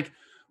Phoenix, like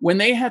when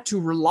they had to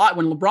rely,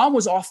 when LeBron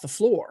was off the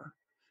floor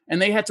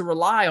and they had to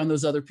rely on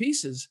those other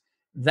pieces,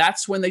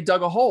 that's when they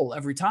dug a hole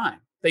every time.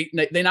 They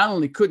not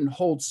only couldn't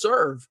hold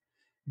serve,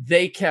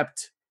 they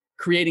kept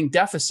creating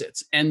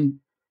deficits. And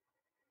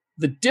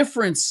the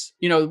difference,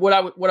 what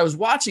I was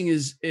watching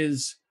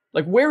is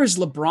like, where is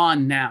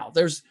LeBron now?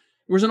 There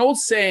was an old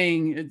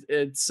saying.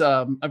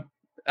 I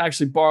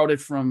actually borrowed it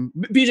from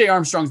BJ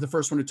Armstrong's the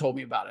first one who told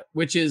me about it,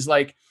 which is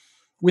like,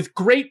 with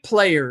great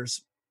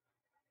players,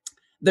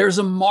 there's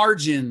a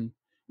margin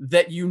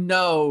that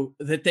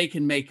that they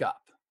can make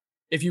up.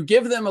 If you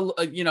give them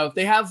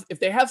if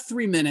they have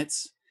 3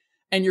 minutes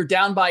and you're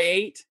down by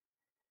 8,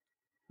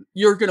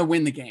 you're going to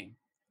win the game.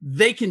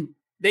 They can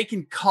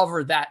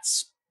cover that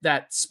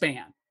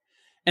span.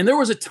 And there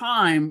was a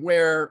time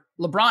where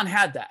LeBron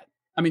had that.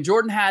 I mean,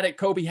 Jordan had it,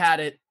 Kobe had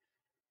it.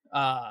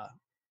 A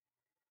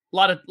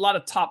lot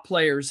of top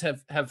players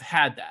have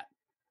had that.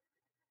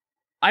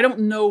 I don't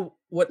know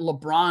what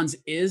LeBron's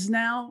is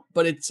now,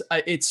 but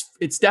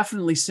it's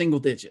definitely single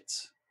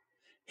digits.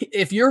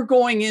 If you're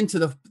going into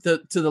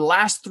the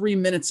last 3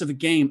 minutes of a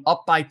game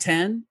up by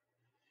 10,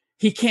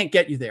 he can't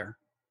get you there.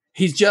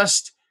 He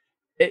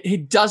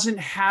doesn't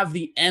have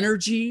the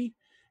energy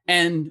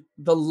and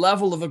the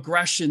level of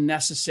aggression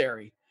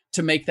necessary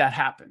to make that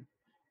happen.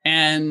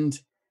 And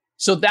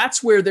so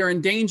that's where they're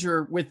in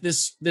danger with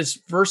this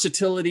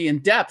versatility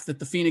and depth that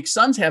the Phoenix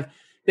Suns have.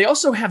 They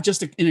also have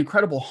just an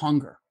incredible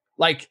hunger.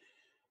 Like,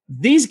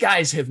 these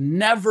guys have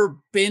never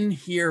been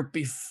here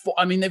before.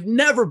 I mean, they've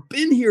never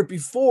been here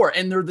before,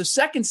 and they're the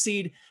second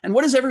seed. And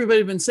what has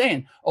everybody been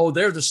saying? Oh,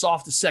 they're the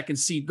softest second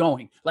seed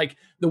going. Like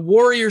the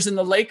Warriors and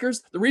the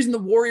Lakers. The reason the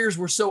Warriors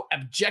were so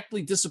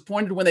abjectly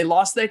disappointed when they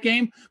lost that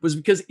game was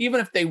because even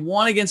if they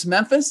won against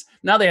Memphis,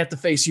 now they have to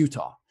face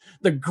Utah.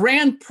 The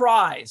grand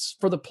prize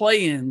for the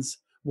play-ins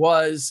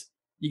was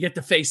you get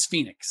to face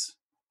Phoenix.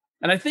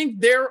 And I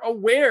think they're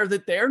aware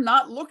that they're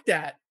not looked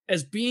at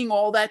as being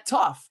all that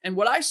tough. And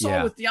what I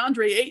saw with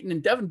DeAndre Ayton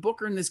and Devin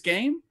Booker in this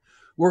game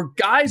were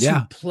guys who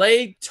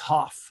played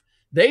tough.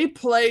 They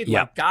played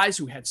like guys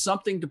who had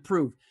something to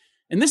prove.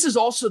 And this is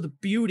also the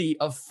beauty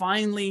of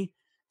finally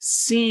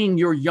seeing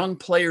your young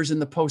players in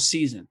the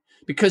postseason,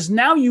 because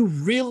now you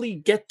really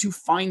get to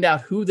find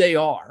out who they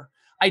are.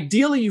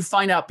 Ideally, you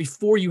find out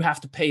before you have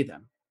to pay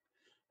them.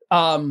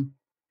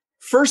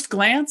 First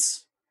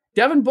glance,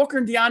 Devin Booker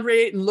and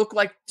DeAndre Ayton look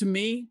like, to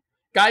me,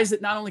 guys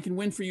that not only can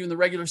win for you in the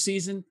regular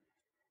season,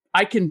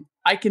 I can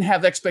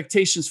have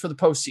expectations for the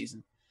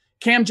postseason.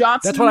 Cam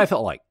Johnson. That's what I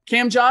felt like.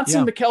 Cam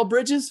Johnson, yeah. Mikal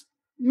Bridges,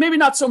 maybe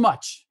not so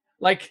much.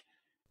 Like,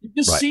 you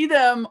just see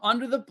them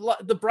under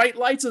the bright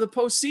lights of the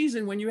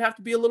postseason when you have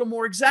to be a little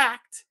more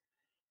exact,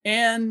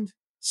 and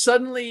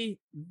suddenly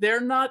they're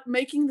not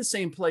making the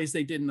same plays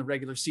they did in the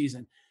regular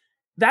season.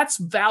 That's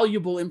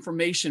valuable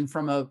information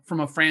from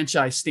a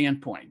franchise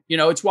standpoint. You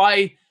know, it's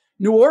why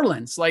New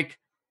Orleans, like,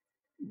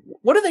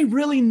 what do they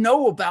really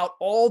know about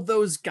all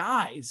those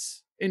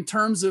guys in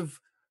terms of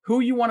who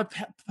you want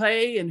to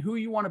pay and who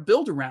you want to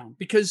build around?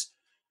 Because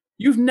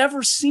you've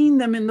never seen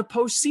them in the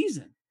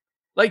postseason.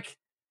 Like,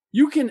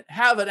 you can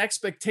have an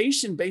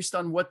expectation based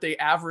on what they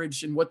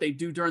average and what they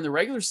do during the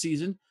regular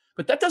season,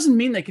 but that doesn't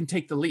mean they can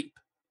take the leap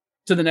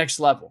to the next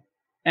level.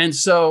 And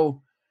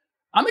so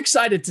I'm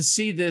excited to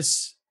see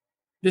this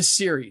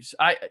series.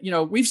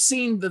 We've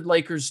seen the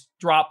Lakers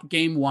drop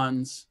game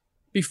ones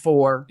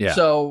before,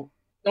 so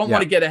don't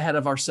want to get ahead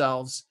of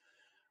ourselves.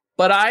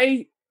 But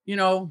and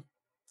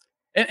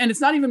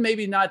it's not even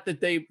maybe not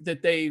that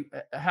they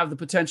have the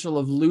potential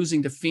of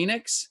losing to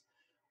Phoenix,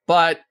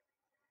 but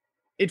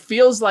it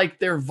feels like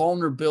their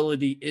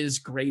vulnerability is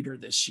greater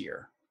this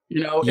year.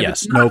 You know,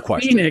 yes, no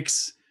question.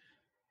 Phoenix,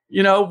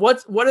 you know,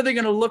 what are they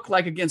going to look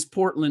like against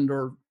Portland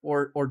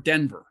or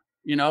Denver?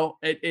 You know,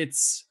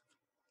 it's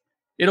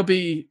going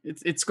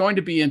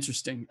to be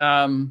interesting.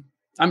 I'm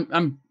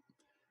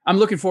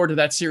looking forward to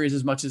that series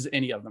as much as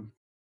any of them.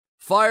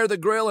 Fire the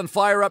grill and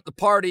fire up the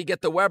party.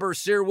 Get the Weber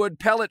Searwood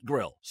Pellet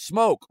Grill.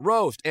 Smoke,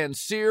 roast, and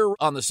sear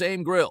on the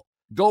same grill.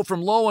 Go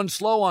from low and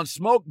slow on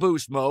smoke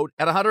boost mode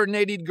at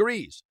 180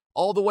 degrees,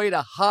 all the way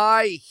to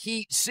high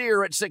heat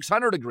sear at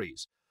 600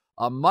 degrees.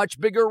 A much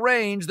bigger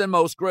range than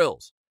most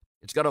grills.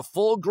 It's got a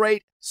full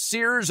grate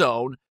sear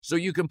zone so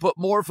you can put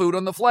more food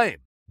on the flame.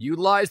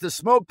 Utilize the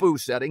smoke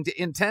boost setting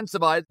to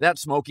intensify that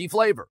smoky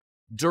flavor.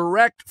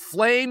 Direct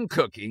flame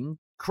cooking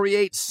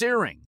creates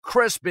searing,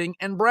 crisping,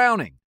 and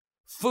browning.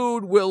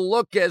 Food will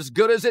look as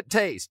good as it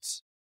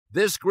tastes.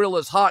 This grill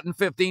is hot in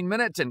 15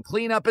 minutes and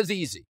cleanup is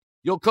easy.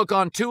 You'll cook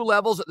on 2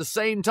 levels at the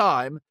same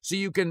time so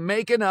you can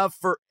make enough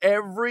for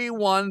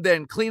everyone,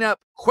 then clean up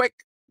quick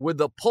with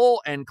the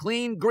pull and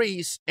clean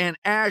grease and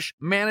ash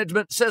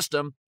management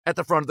system at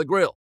the front of the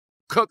grill.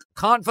 Cook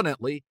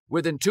confidently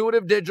with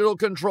intuitive digital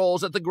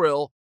controls at the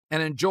grill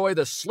and enjoy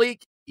the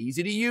sleek,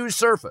 easy-to-use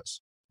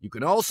surface. You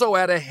can also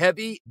add a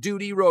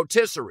heavy-duty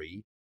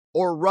rotisserie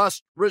or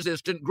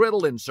rust-resistant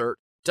griddle insert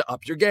to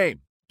up your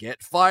game.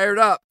 Get fired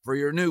up for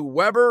your new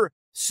Weber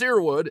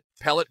Searwood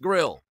Pellet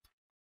Grill.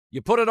 You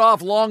put it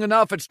off long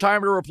enough, it's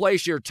time to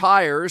replace your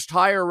tires.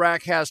 Tire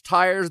Rack has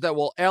tires that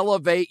will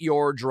elevate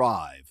your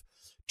drive.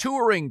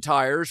 Touring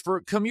tires for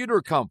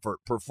commuter comfort,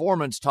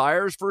 performance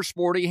tires for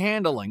sporty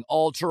handling,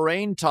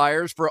 all-terrain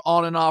tires for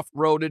on and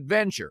off-road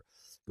adventure.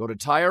 Go to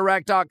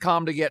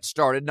TireRack.com to get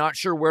started. Not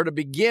sure where to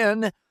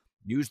begin?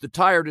 Use the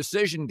Tire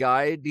Decision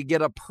Guide to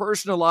get a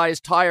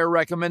personalized tire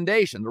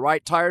recommendation, the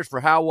right tires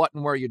for how, what,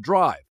 and where you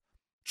drive.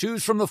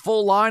 Choose from the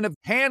full line of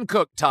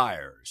hand-cooked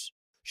tires.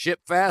 Ship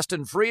fast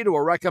and free to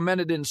a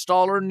recommended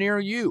installer near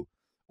you.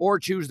 Or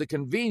choose the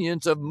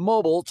convenience of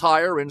mobile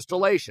tire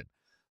installation.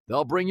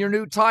 They'll bring your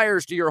new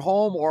tires to your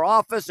home or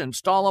office and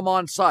install them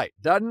on site.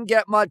 Doesn't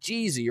get much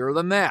easier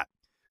than that.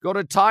 Go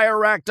to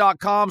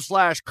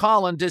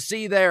TireRack.com/Colin to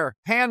see their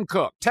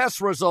hand-cooked test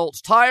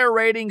results, tire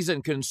ratings,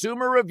 and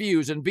consumer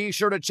reviews, and be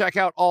sure to check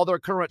out all their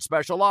current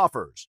special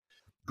offers.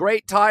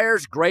 Great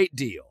tires, great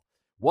deal.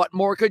 What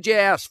more could you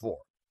ask for?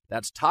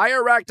 That's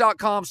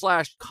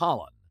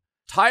TireRack.com/Colin.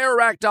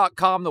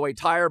 TireRack.com, the way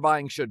tire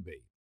buying should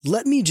be.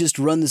 "Let me just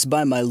run this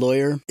by my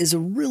lawyer" is a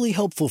really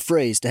helpful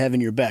phrase to have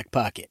in your back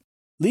pocket.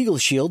 Legal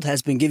Shield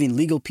has been giving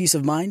legal peace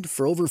of mind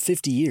for over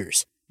 50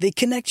 years. They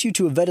connect you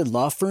to a vetted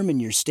law firm in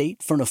your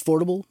state for an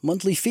affordable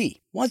monthly fee.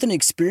 Want an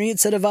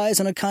experienced set of eyes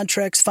on a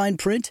contract's fine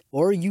print?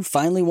 Or you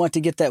finally want to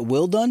get that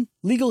will done?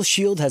 Legal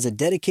Shield has a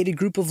dedicated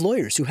group of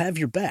lawyers who have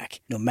your back,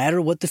 no matter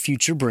what the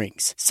future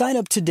brings. Sign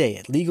up today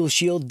at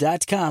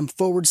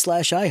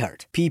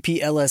LegalShield.com/iHeart.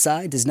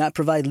 PPLSI does not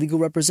provide legal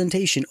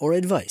representation or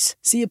advice.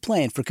 See a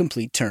plan for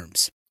complete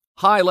terms.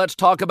 Hi, let's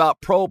talk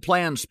about Pro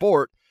Plan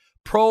Sport.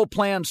 Pro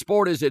Plan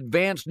Sport is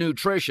advanced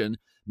nutrition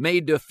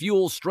made to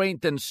fuel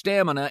strength and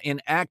stamina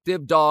in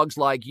active dogs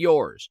like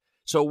yours.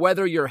 So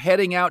whether you're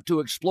heading out to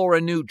explore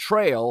a new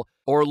trail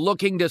or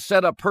looking to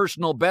set a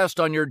personal best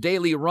on your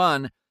daily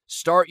run,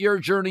 start your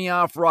journey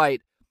off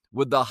right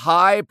with the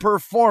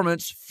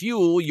high-performance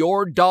fuel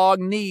your dog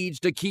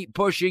needs to keep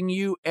pushing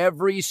you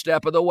every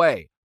step of the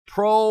way.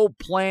 Pro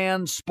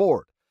Plan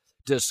Sport.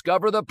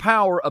 Discover the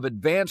power of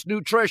advanced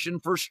nutrition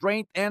for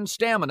strength and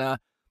stamina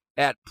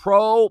at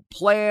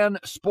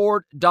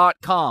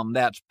ProPlansport.com.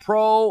 That's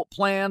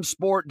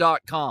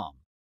ProPlansport.com.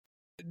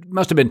 It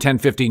must have been 10,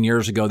 15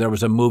 years ago. There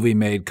was a movie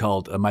made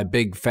called My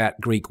Big Fat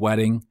Greek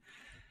Wedding.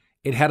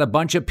 It had a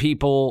bunch of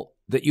people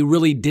that you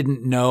really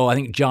didn't know. I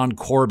think John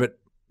Corbett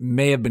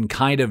may have been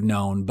kind of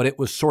known, but it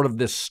was sort of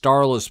this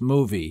starless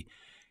movie.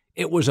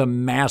 It was a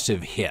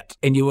massive hit,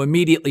 and you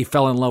immediately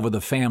fell in love with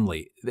the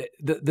family.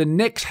 The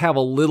Knicks have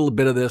a little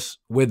bit of this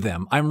with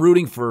them. I'm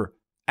rooting for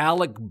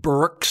Alec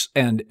Burks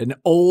and an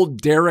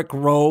old Derrick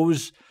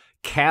Rose,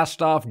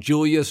 cast off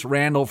Julius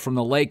Randle from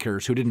the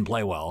Lakers, who didn't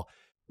play well.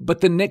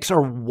 But the Knicks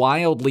are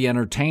wildly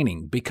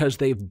entertaining because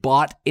they've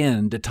bought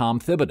into Tom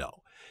Thibodeau.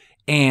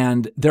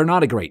 And they're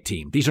not a great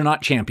team. These are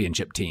not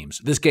championship teams.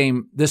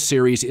 This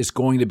series is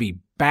going to be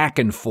back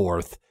and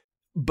forth.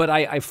 But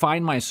I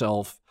find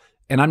myself,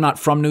 and I'm not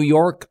from New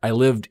York. I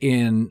lived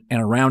in and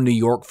around New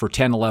York for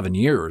 10, 11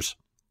 years.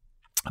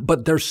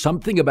 But there's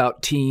something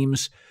about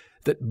teams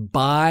that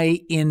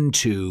buy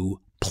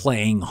into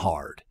playing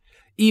hard,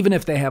 even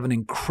if they have an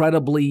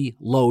incredibly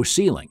low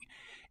ceiling.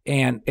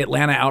 And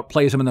Atlanta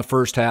outplays them in the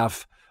first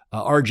half.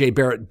 R.J.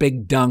 Barrett,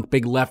 big dunk,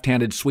 big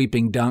left-handed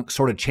sweeping dunk,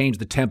 sort of changed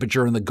the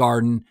temperature in the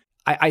Garden.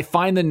 I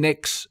find the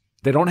Knicks,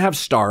 they don't have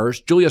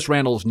stars. Julius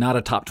Randle's not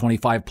a top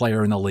 25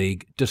 player in the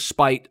league,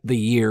 despite the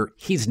year.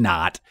 He's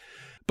not.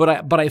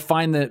 But I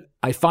find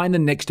the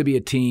Knicks to be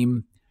a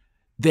team,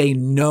 they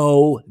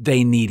know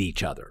they need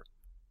each other.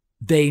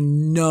 They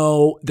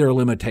know their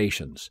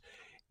limitations.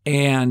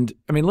 And,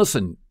 I mean,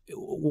 listen,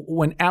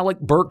 when Alec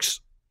Burks,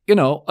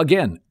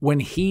 again,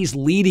 when he's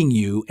leading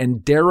you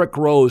and Derrick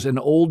Rose, and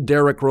old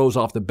Derrick Rose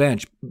off the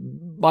bench,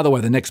 by the way,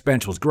 the Knicks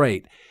bench was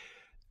great.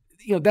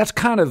 That's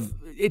kind of,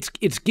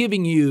 it's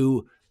giving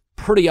you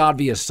pretty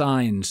obvious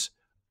signs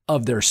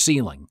of their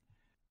ceiling.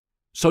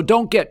 So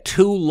don't get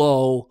too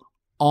low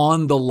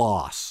on the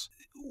loss.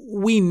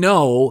 We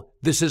know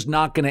this is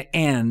not going to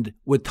end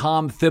with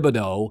Tom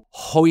Thibodeau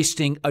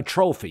hoisting a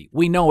trophy.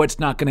 We know it's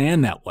not going to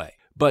end that way.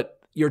 But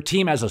your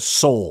team has a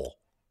soul.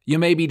 You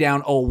may be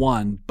down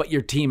 0-1, but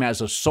your team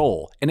has a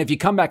soul. And if you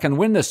come back and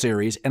win the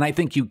series, and I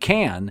think you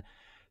can,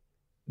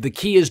 the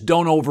key is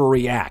don't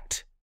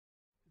overreact.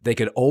 They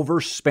could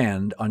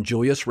overspend on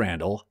Julius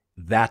Randle.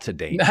 That's a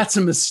danger. That's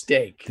a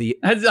mistake.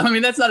 That's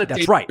not a That's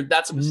danger. right.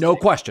 That's a mistake. No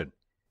question.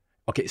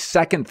 Okay,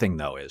 second thing,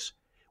 though, is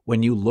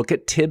when you look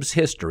at Tibbs'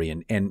 history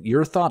and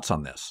your thoughts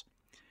on this,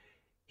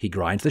 he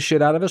grinds the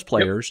shit out of his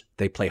players. Yep.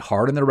 They play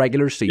hard in the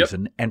regular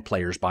season, and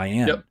players buy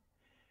in. Yep.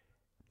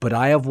 But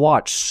I have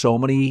watched so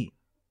many.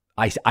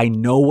 I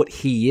know what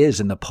he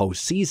is in the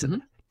postseason.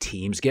 Mm-hmm.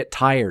 Teams get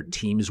tired.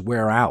 Teams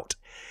wear out.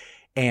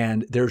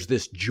 And there's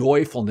this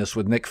joyfulness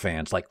with Knicks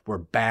fans, like, we're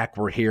back,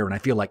 we're here. And I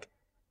feel like,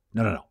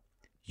 no.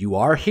 You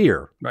are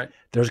here. Right.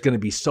 There's going to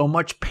be so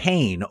much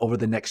pain over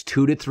the next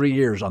 2 to 3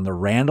 years on the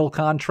Randle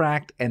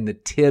contract and the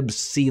Tibbs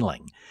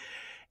ceiling.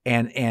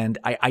 And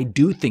I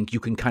do think you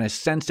can kind of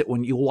sense it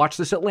when you watch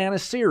this Atlanta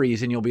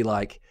series and you'll be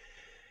like,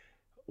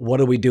 what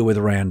do we do with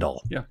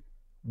Randle? Yeah.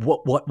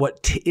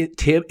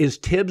 Is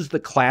Tibbs the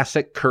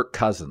classic Kirk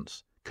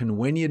Cousins? Can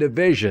win you a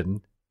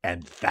division,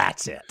 and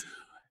that's it.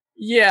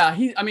 Yeah,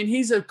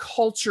 he's a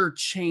culture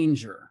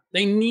changer.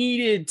 They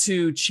needed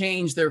to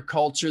change their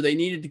culture. They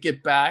needed to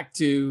get back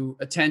to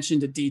attention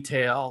to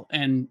detail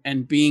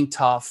and being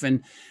tough.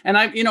 And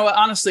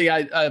honestly,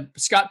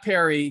 Scott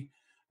Perry,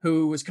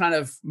 who was kind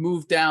of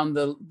moved down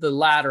the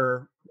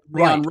ladder,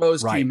 Leon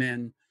Rose came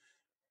in.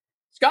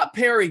 Scott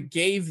Perry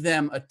gave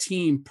them a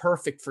team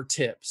perfect for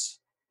Tibbs.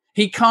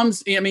 He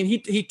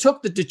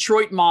took the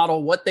Detroit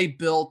model, what they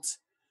built.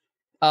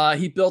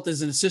 He built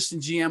as an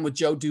assistant GM with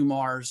Joe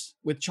Dumars,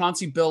 with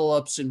Chauncey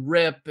Billups and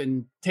Rip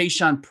and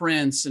Tayshaun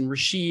Prince and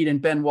Rasheed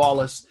and Ben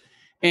Wallace.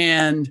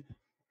 And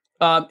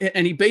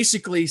he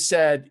basically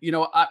said,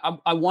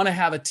 I want to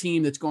have a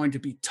team that's going to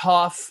be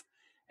tough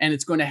and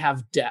it's going to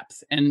have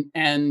depth. And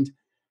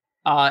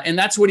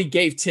that's what he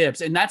gave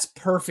Tibbs. And that's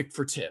perfect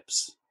for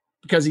Tibbs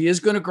because he is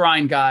going to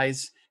grind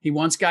guys. He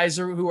wants guys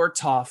who are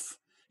tough.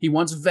 He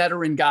wants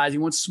veteran guys. He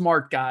wants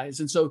smart guys.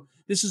 And so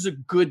this is a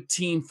good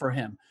team for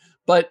him.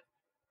 But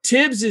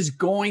Tibbs is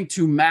going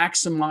to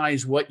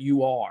maximize what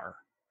you are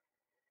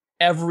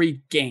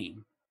every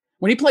game.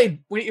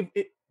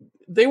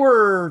 They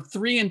were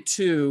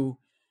 3-2,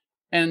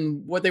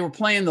 and what they were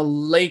playing the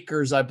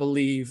Lakers, I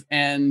believe,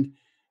 and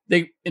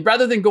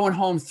rather than going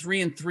home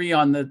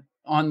 3-3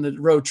 on the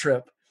road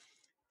trip,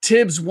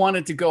 Tibbs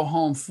wanted to go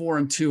home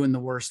 4-2 in the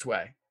worst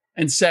way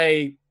and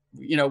say,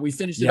 we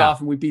finished it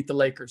off and we beat the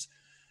Lakers.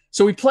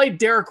 So we played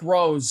Derrick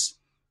Rose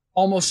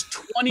almost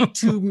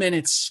 22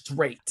 minutes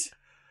straight.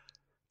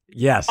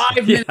 Yes.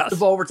 5 minutes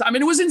of overtime.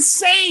 It was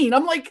insane.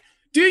 I'm like,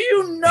 do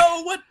you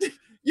know what?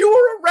 You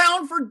were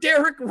around for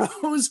Derrick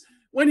Rose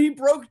when he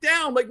broke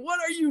down. Like, what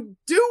are you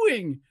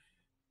doing?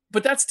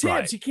 But that's Tibbs.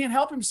 Right. He can't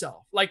help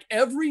himself. Like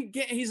every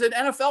game, he's an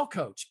NFL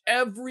coach.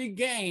 Every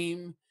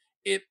game,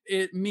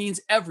 it means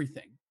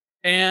everything.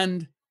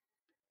 And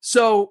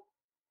so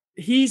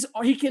he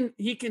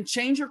can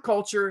change your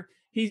culture.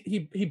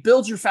 He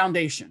builds your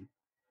foundation.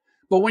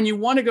 But when you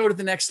want to go to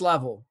the next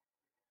level,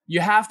 you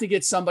have to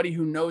get somebody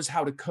who knows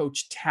how to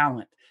coach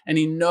talent, and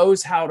he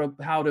knows how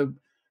to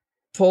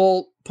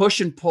push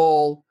and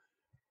pull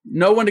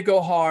know when to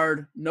go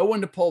hard, know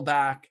when to pull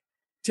back.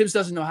 Tibbs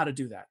doesn't know how to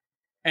do that.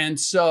 And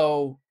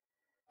so,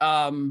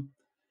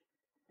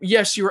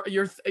 yes, you're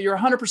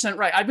 100%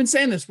 right. I've been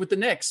saying this with the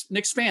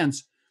Knicks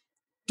fans.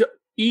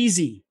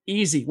 Easy.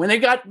 When they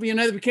got,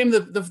 they became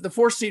the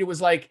 4th seed, it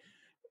was like,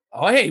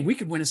 oh, hey, we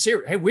could win a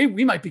series. Hey,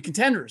 we might be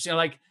contenders.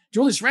 Like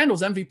Julius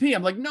Randle's MVP.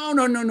 I'm like,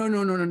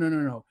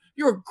 no.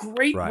 You're a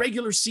great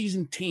regular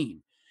season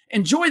team.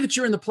 Enjoy that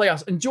you're in the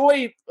playoffs.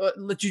 Enjoy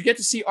that you get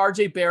to see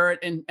RJ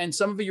Barrett and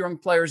some of the young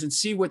players and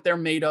see what they're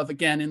made of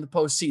again in the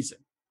postseason.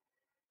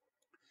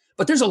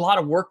 But there's a lot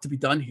of work to be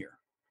done here.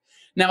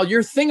 Now,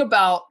 your thing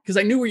about, because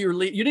I knew where you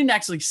were you didn't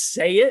actually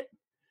say it,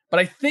 but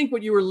I think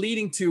what you were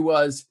leading to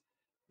was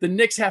the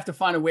Knicks have to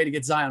find a way to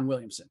get Zion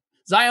Williamson.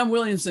 Zion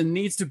Williamson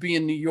needs to be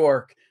in New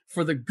York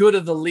for the good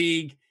of the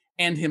league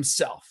and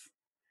himself.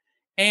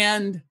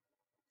 And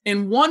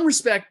in one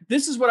respect,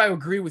 this is what I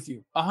agree with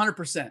you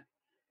 100%.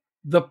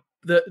 The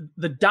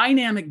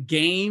dynamic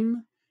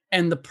game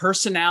and the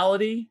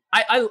personality,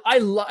 I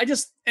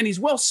just, and he's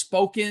well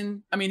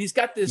spoken. I mean, he's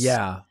got this,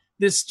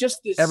 this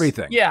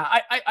everything. Yeah,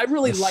 I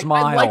really like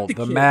smile, I like the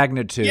kid.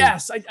 Magnitude.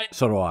 Yes,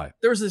 so do I.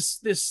 There's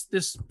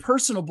this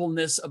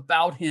personableness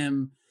about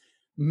him,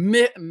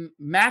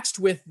 matched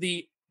with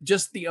the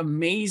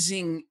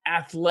amazing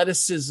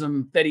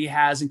athleticism that he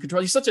has and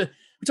control. He's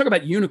we talk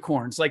about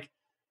unicorns. Like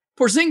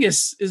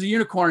Porzingis is a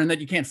unicorn in that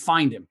you can't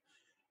find him.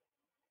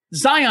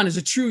 Zion is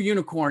a true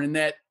unicorn in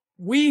that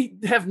we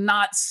have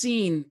not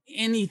seen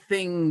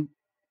anything.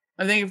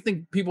 I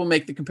think people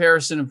make the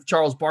comparison of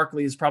Charles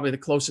Barkley is probably the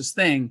closest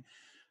thing,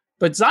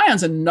 but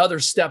Zion's another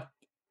step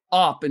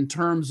up in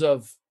terms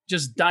of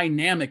just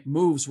dynamic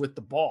moves with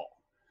the ball.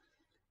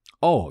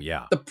 Oh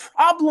yeah. The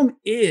problem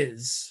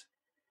is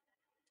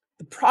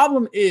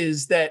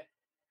that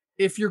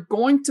if you're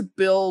going to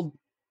build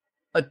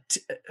a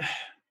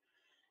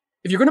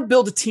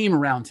team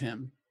around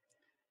him,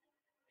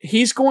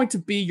 he's going to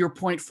be your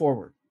point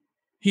forward.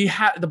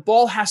 The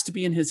ball has to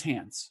be in his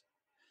hands.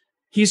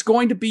 He's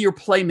going to be your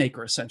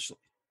playmaker essentially,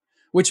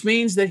 which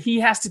means that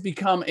he has to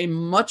become a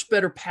much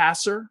better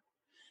passer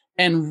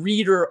and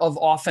reader of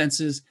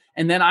offenses.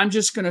 And then I'm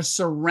just going to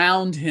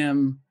surround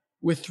him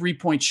with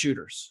 3-point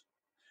shooters.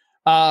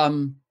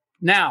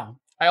 Now,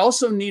 I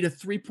also need a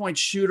 3-point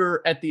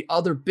shooter at the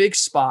other big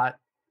spot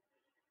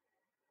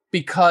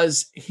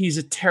because he's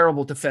a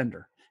terrible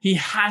defender. He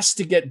has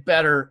to get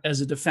better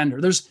as a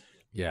defender.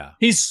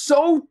 He's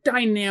so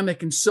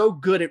dynamic and so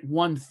good at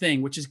one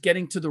thing, which is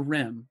getting to the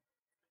rim.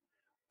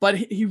 But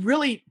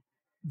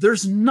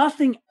there's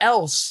nothing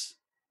else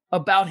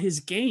about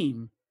his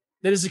game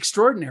that is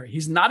extraordinary.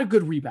 He's not a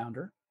good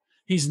rebounder.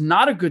 He's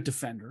not a good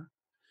defender.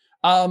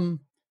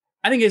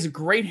 I think he has a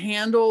great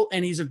handle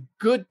and he's a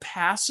good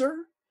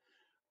passer,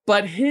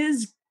 but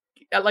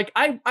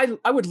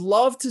I would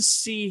love to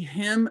see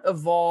him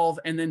evolve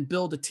and then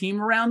build a team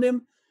around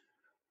him.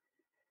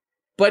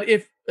 But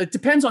it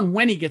depends on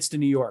when he gets to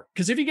New York,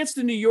 because if he gets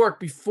to New York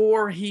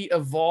before he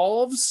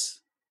evolves,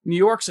 New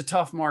York's a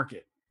tough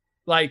market.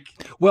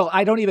 Well,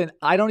 I don't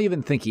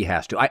even think he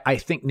has to. I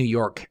think New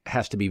York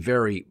has to be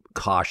very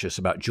cautious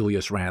about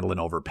Julius Randle and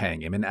overpaying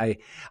him. And I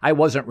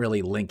wasn't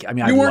really linking. I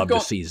mean, I'd love to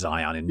see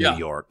Zion in New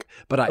York,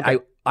 but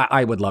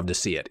I would love to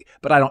see it.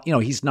 But I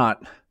don't. He's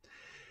not.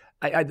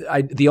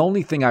 The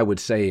only thing I would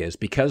say is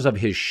because of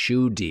his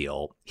shoe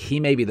deal, he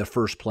may be the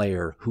first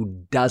player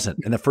who doesn't,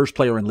 and the first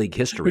player in league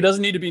history who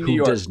doesn't need to be in New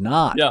York. Who does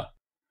not. Yeah.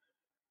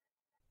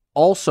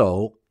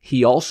 Also,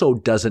 he also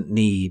doesn't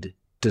need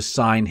to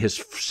sign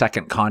his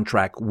second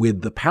contract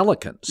with the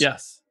Pelicans.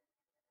 Yes.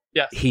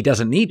 He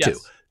doesn't need to.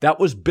 That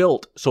was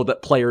built so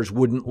that players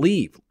wouldn't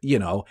leave.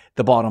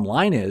 The bottom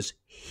line is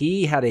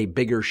he had a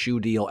bigger shoe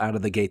deal out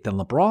of the gate than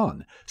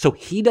LeBron. So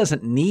he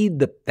doesn't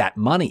need that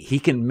money. He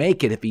can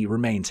make it if he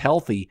remains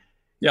healthy.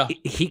 Yeah.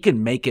 He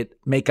can make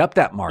up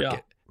that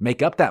market,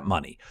 make up that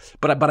money.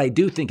 But I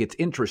do think it's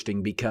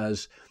interesting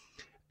because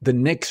the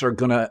Knicks are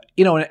going to,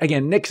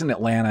 again, Knicks in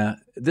Atlanta,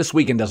 this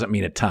weekend doesn't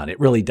mean a ton.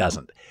 It really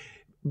doesn't.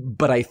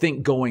 But I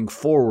think going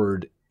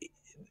forward,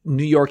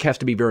 New York has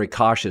to be very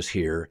cautious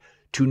here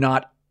to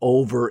not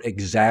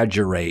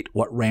over-exaggerate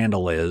what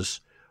Randle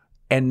is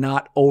and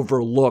not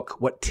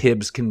overlook what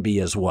Tibbs can be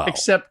as well.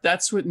 Except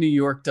that's what New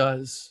York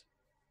does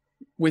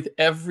with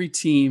every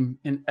team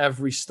and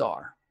every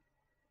star.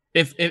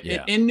 If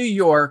in New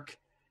York,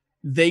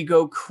 they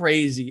go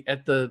crazy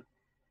at the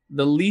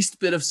least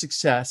bit of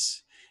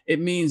success,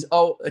 it means,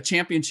 a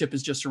championship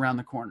is just around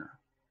the corner.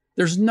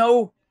 There's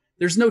no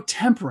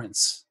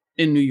temperance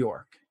in New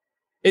York.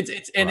 And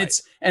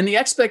the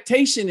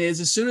expectation is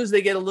as soon as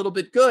they get a little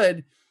bit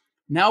good,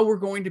 now we're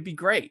going to be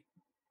great.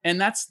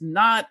 And that's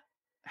not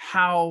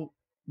how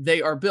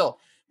they are built.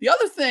 The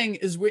other thing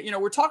is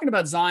we're talking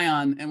about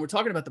Zion and we're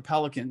talking about the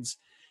Pelicans.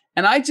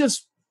 And I the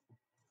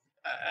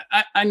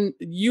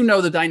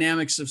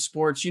dynamics of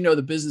sports,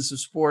 the business of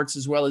sports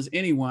as well as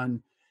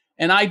anyone.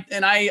 And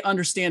I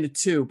understand it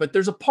too, but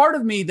there's a part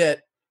of me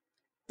that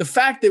the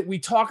fact that we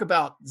talk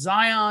about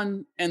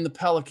Zion and the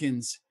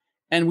Pelicans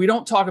and we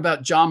don't talk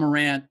about Ja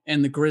Morant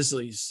and the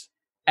Grizzlies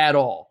at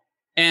all.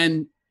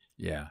 And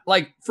Yeah.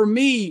 Like for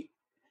me,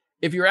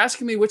 if you're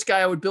asking me which guy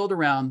I would build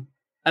around,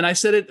 and I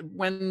said it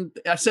when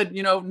I said,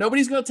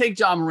 nobody's going to take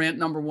Ja Morant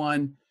number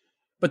one,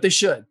 but they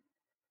should,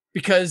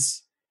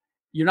 because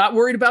you're not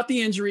worried about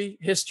the injury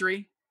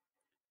history.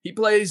 He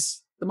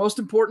plays the most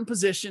important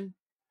position.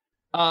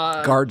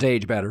 Guards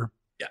age better.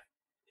 Yeah.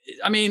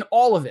 I mean,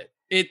 all of it.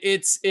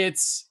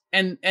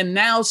 And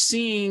now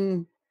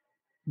seeing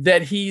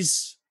that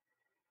he's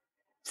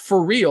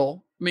for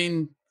real. I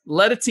mean,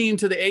 led a team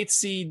to the 8th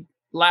seed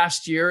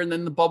last year, and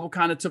then the bubble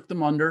kind of took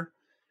them under.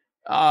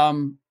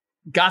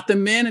 Got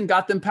them in and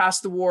got them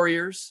past the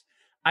Warriors.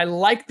 I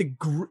like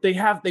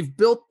they've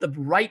built the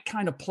right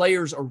kind of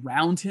players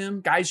around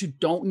him, guys who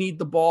don't need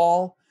the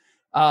ball,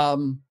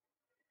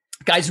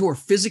 guys who are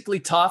physically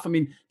tough. I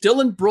mean,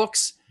 Dylan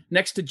Brooks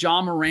next to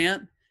Ja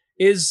Morant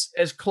is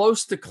as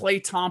close to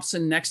Klay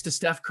Thompson next to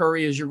Steph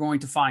Curry as you're going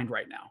to find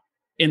right now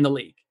in the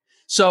league.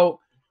 So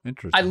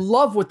I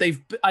love what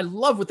they've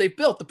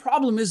built. The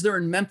problem is they're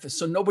in Memphis,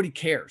 so nobody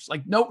cares.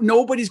 Like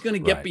nobody's going to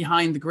get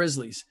behind the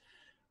Grizzlies.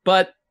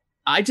 But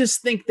I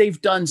just think they've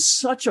done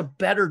such a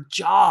better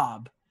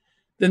job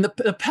than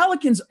the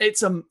Pelicans.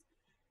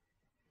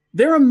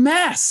 They're a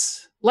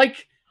mess.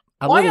 Like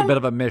a little bit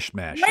of a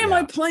mishmash. Why am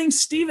I playing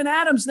Steven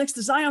Adams next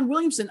to Zion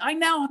Williamson? I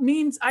now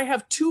means I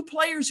have two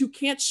players who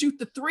can't shoot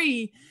the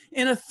three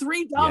in a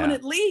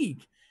 3-dominant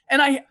league.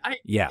 And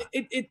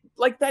it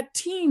like that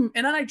team.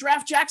 And then I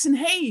draft Jackson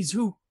Hayes,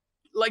 who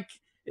like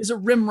is a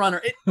rim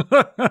runner.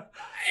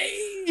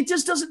 It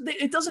just doesn't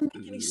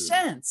make any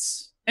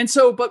sense. And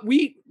so, but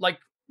we like,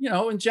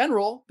 in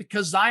general,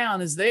 because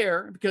Zion is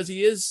there, because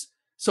he is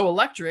so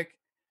electric,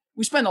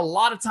 we spend a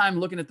lot of time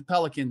looking at the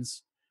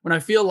Pelicans when I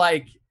feel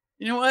like,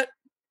 you know what?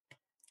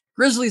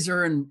 Grizzlies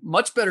are in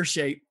much better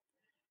shape.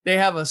 They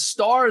have a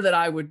star that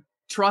I would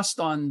trust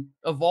on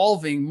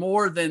evolving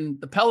more than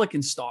the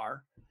Pelican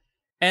star.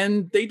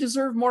 And they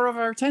deserve more of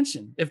our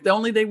attention. If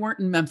only they weren't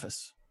in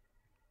Memphis.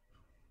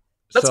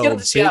 Let's get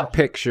into Seattle.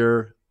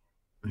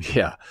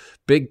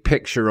 Big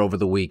picture over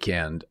the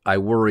weekend. I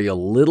worry a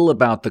little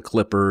about the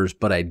Clippers,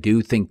 but I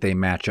do think they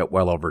match up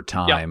well over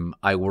time. Yep.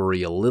 I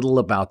worry a little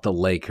about the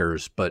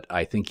Lakers, but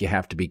I think you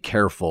have to be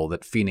careful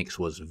that Phoenix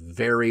was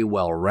very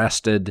well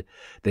rested.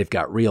 They've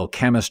got real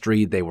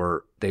chemistry. They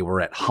were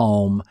at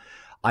home.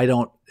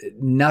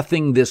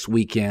 Nothing this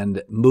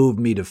weekend moved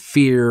me to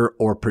fear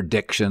or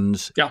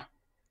predictions. Yeah.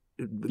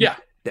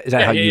 Is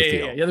that how you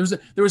feel? Yeah.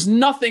 There was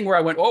nothing where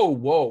I went, oh,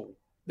 whoa,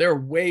 they're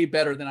way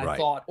better than I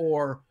thought,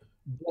 or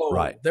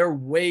whoa, they're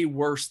way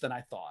worse than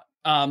I thought.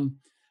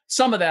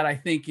 Some of that I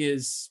think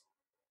is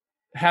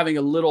having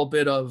a little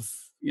bit of,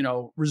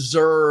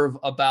 reserve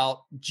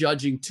about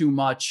judging too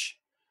much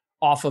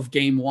off of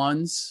game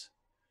ones.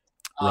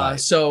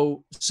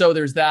 So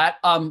there's that.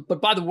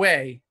 But by the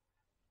way,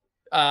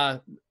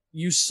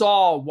 you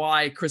saw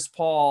why Chris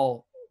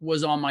Paul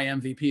was on my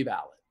MVP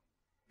ballot,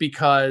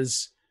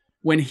 because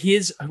when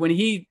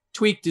he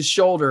tweaked his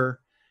shoulder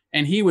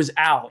and he was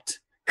out,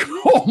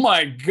 oh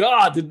my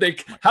God,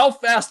 how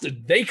fast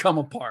did they come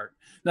apart?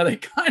 Now they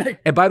kind of.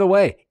 And by the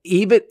way,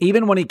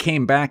 even when he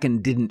came back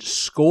and didn't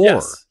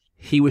score,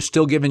 he was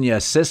still giving you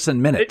assists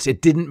and minutes.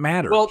 It didn't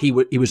matter. Well, he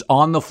was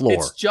on the floor.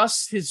 It's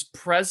just his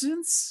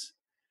presence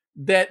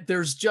that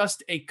there's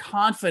just a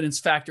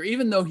confidence factor.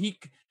 Even though he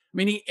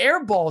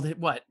airballed it,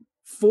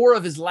 4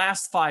 of his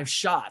last 5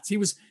 shots. He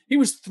was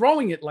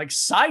throwing it like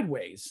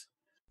sideways.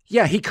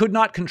 Yeah, he could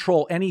not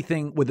control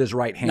anything with his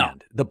right hand. No.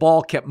 The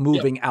ball kept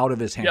moving out of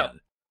his hand. Yep.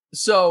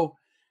 So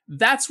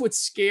that's what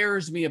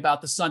scares me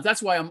about the Suns.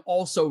 That's why I'm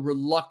also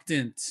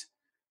reluctant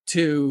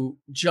to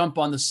jump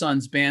on the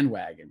Suns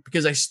bandwagon,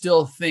 because I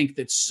still think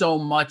that so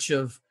much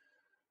of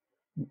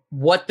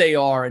what they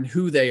are and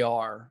who they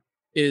are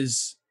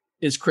is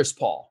Chris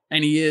Paul.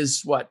 And he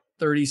is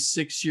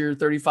 36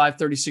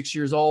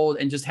 years old,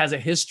 and just has a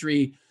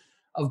history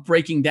of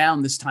breaking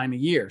down this time of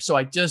year.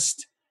 So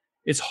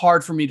it's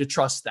hard for me to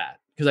trust that,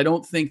 because I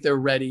don't think they're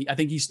ready. I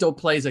think he still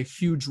plays a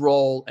huge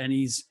role, and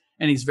he's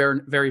very,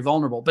 very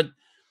vulnerable. But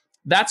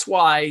that's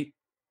why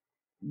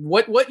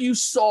what you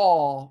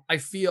saw, I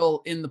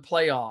feel, in the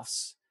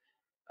playoffs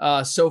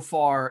so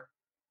far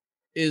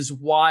is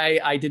why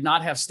I did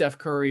not have Steph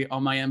Curry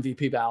on my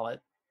MVP ballot.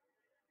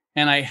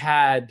 And I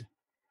had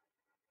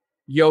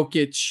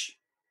Jokic,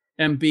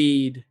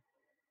 Embiid,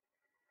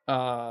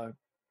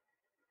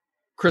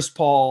 Chris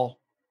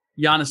Paul,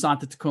 Giannis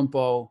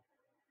Antetokounmpo,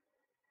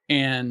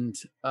 and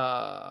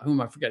who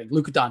am I forgetting?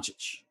 Luka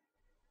Doncic.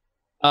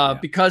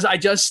 Because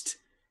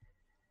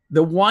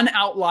the one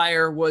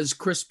outlier was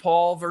Chris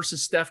Paul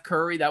versus Steph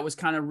Curry. That was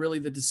kind of really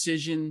the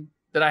decision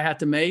that I had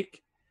to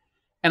make.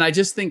 And I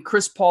just think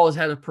Chris Paul has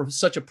had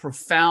such a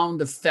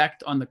profound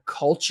effect on the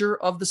culture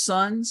of the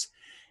Suns.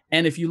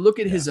 And if you look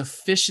at his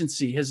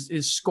efficiency,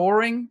 his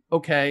scoring,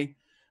 okay,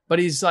 but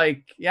he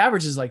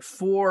averages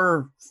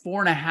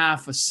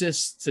 4.5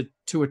 assists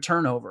to a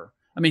turnover.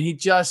 I mean, he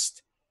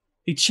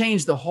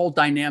changed the whole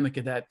dynamic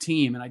of that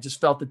team. And I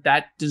just felt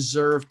that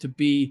deserved to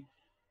be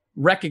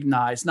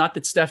recognized. Not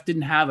that Steph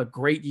didn't have a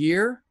great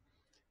year,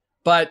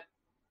 but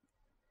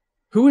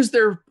who was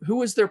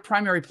their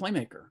primary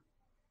playmaker?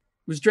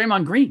 It was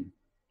Draymond Green.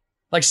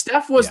 Like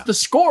Steph was the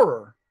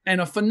scorer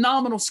and a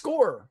phenomenal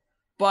scorer,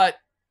 but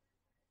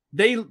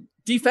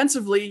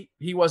defensively,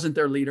 he wasn't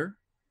their leader.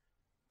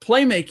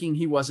 Playmaking,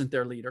 he wasn't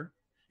their leader.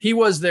 He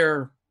was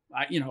their,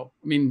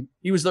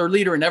 he was their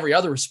leader in every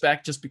other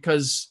respect, just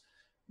because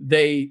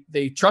they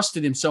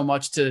trusted him so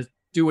much to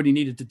do what he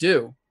needed to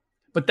do.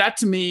 But that,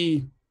 to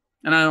me,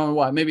 and I don't know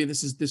why, maybe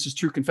this is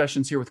true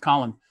confessions here with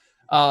Colin.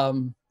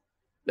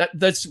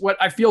 That's what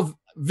I feel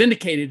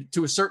vindicated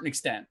to a certain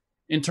extent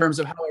in terms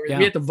of how we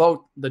had to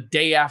vote the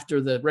day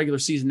after the regular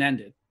season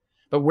ended.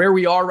 But where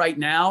we are right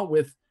now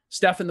with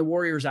Steph and the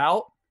Warriors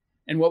out,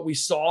 and what we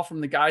saw from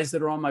the guys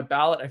that are on my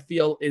ballot, I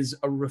feel is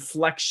a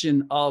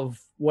reflection of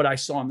what I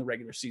saw in the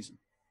regular season.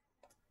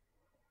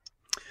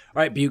 All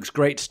right, Bukes,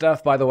 great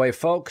stuff, by the way,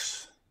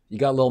 folks. You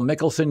got a little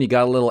Mickelson, you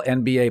got a little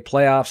NBA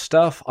playoff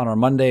stuff on our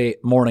Monday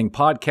morning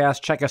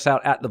podcast. Check us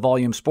out at The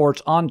Volume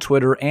Sports on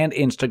Twitter and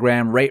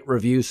Instagram. Rate,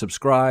 review,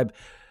 subscribe.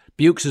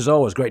 Bukes, as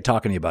always, great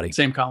talking to you, buddy.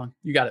 Same, Colin.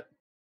 You got it.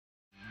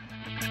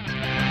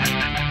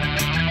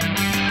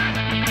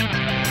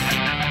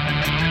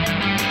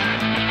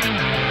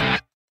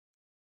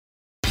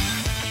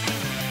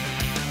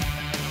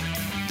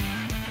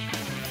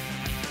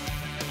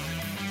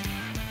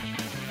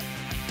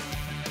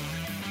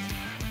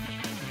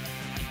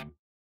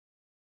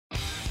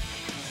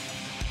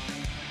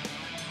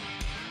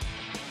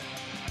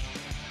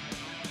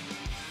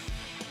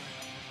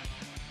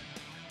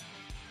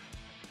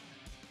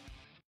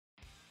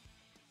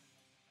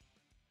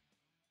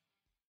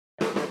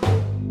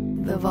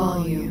 The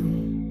Volume.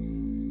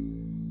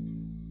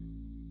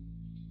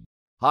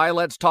 Hi,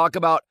 let's talk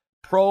about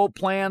Pro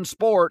Plan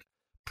Sport.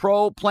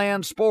 Pro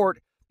Plan Sport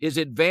is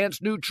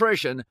advanced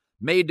nutrition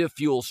made to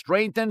fuel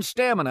strength and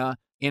stamina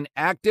in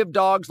active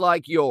dogs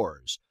like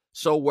yours.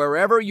 So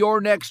wherever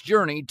your next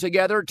journey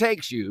together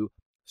takes you,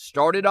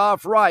 start it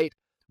off right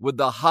with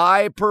the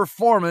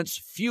high-performance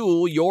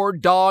fuel your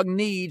dog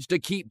needs to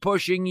keep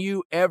pushing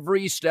you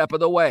every step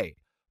of the way.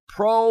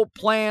 Pro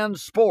Plan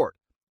Sport.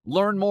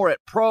 Learn more at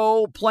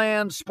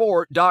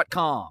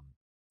ProPlansport.com.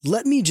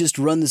 "Let me just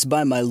run this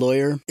by my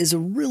lawyer" is a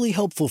really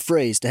helpful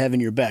phrase to have in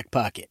your back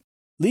pocket.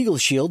 Legal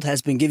Shield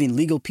has been giving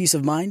legal peace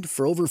of mind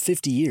for over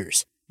 50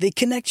 years. They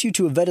connect you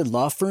to a vetted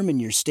law firm in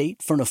your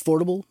state for an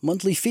affordable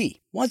monthly fee.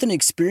 Want an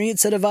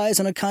experienced set of eyes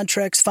on a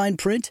contract's fine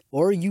print?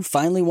 Or you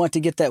finally want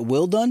to get that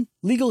will done?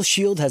 Legal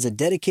Shield has a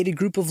dedicated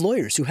group of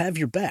lawyers who have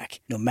your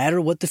back, no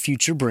matter what the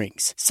future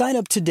brings. Sign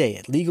up today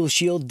at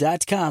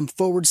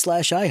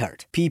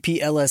LegalShield.com/iHeart.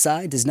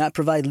 PPLSI does not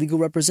provide legal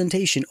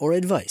representation or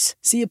advice.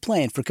 See a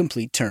plan for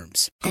complete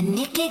terms. The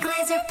Nikki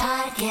Glaser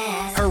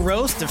Podcast. Her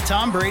roast of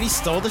Tom Brady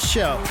stole the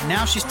show.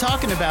 Now she's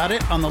talking about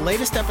it on the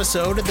latest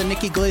episode of the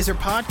Nikki Glaser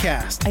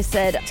Podcast. I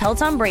said, tell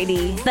Tom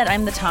Brady that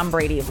I'm the Tom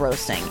Brady of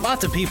roasting.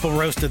 Lots of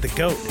people roasted the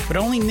GOAT, but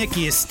only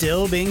Nikki is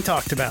still being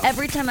talked about.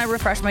 Every time I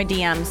refresh my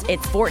DMs,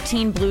 it's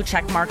 14 blue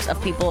check marks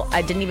of people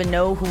I didn't even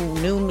know who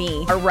knew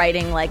me are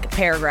writing like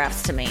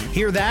paragraphs to me.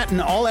 Hear that in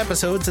all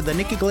episodes of the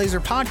Nikki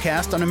Glaser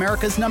Podcast on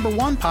America's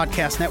 #1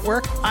 podcast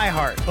network,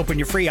 iHeart. Open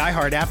your free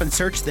iHeart app and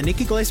search the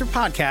Nikki Glaser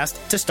Podcast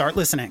to start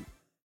listening.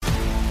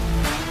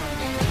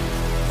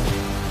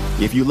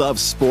 If you love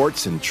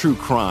sports and true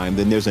crime,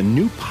 then there's a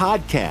new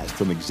podcast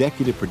from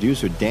executive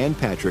producer Dan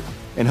Patrick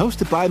and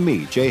hosted by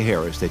me, Jay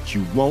Harris, that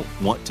you won't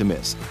want to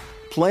miss.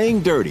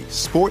 Playing Dirty: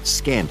 Sports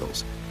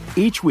Scandals.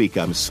 Each week,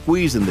 I'm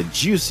squeezing the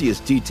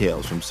juiciest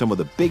details from some of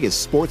the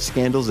biggest sports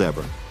scandals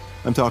ever.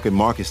 I'm talking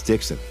Marcus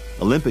Dixon,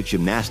 Olympic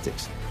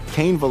gymnastics,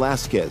 Cain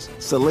Velasquez,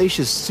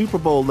 salacious Super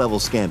Bowl-level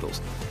scandals.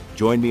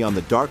 Join me on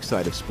the dark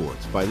side of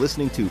sports by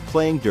listening to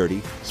Playing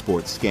Dirty: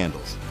 Sports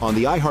Scandals on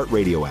the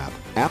iHeartRadio app,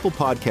 Apple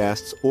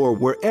Podcasts, or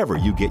wherever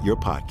you get your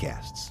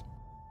podcasts.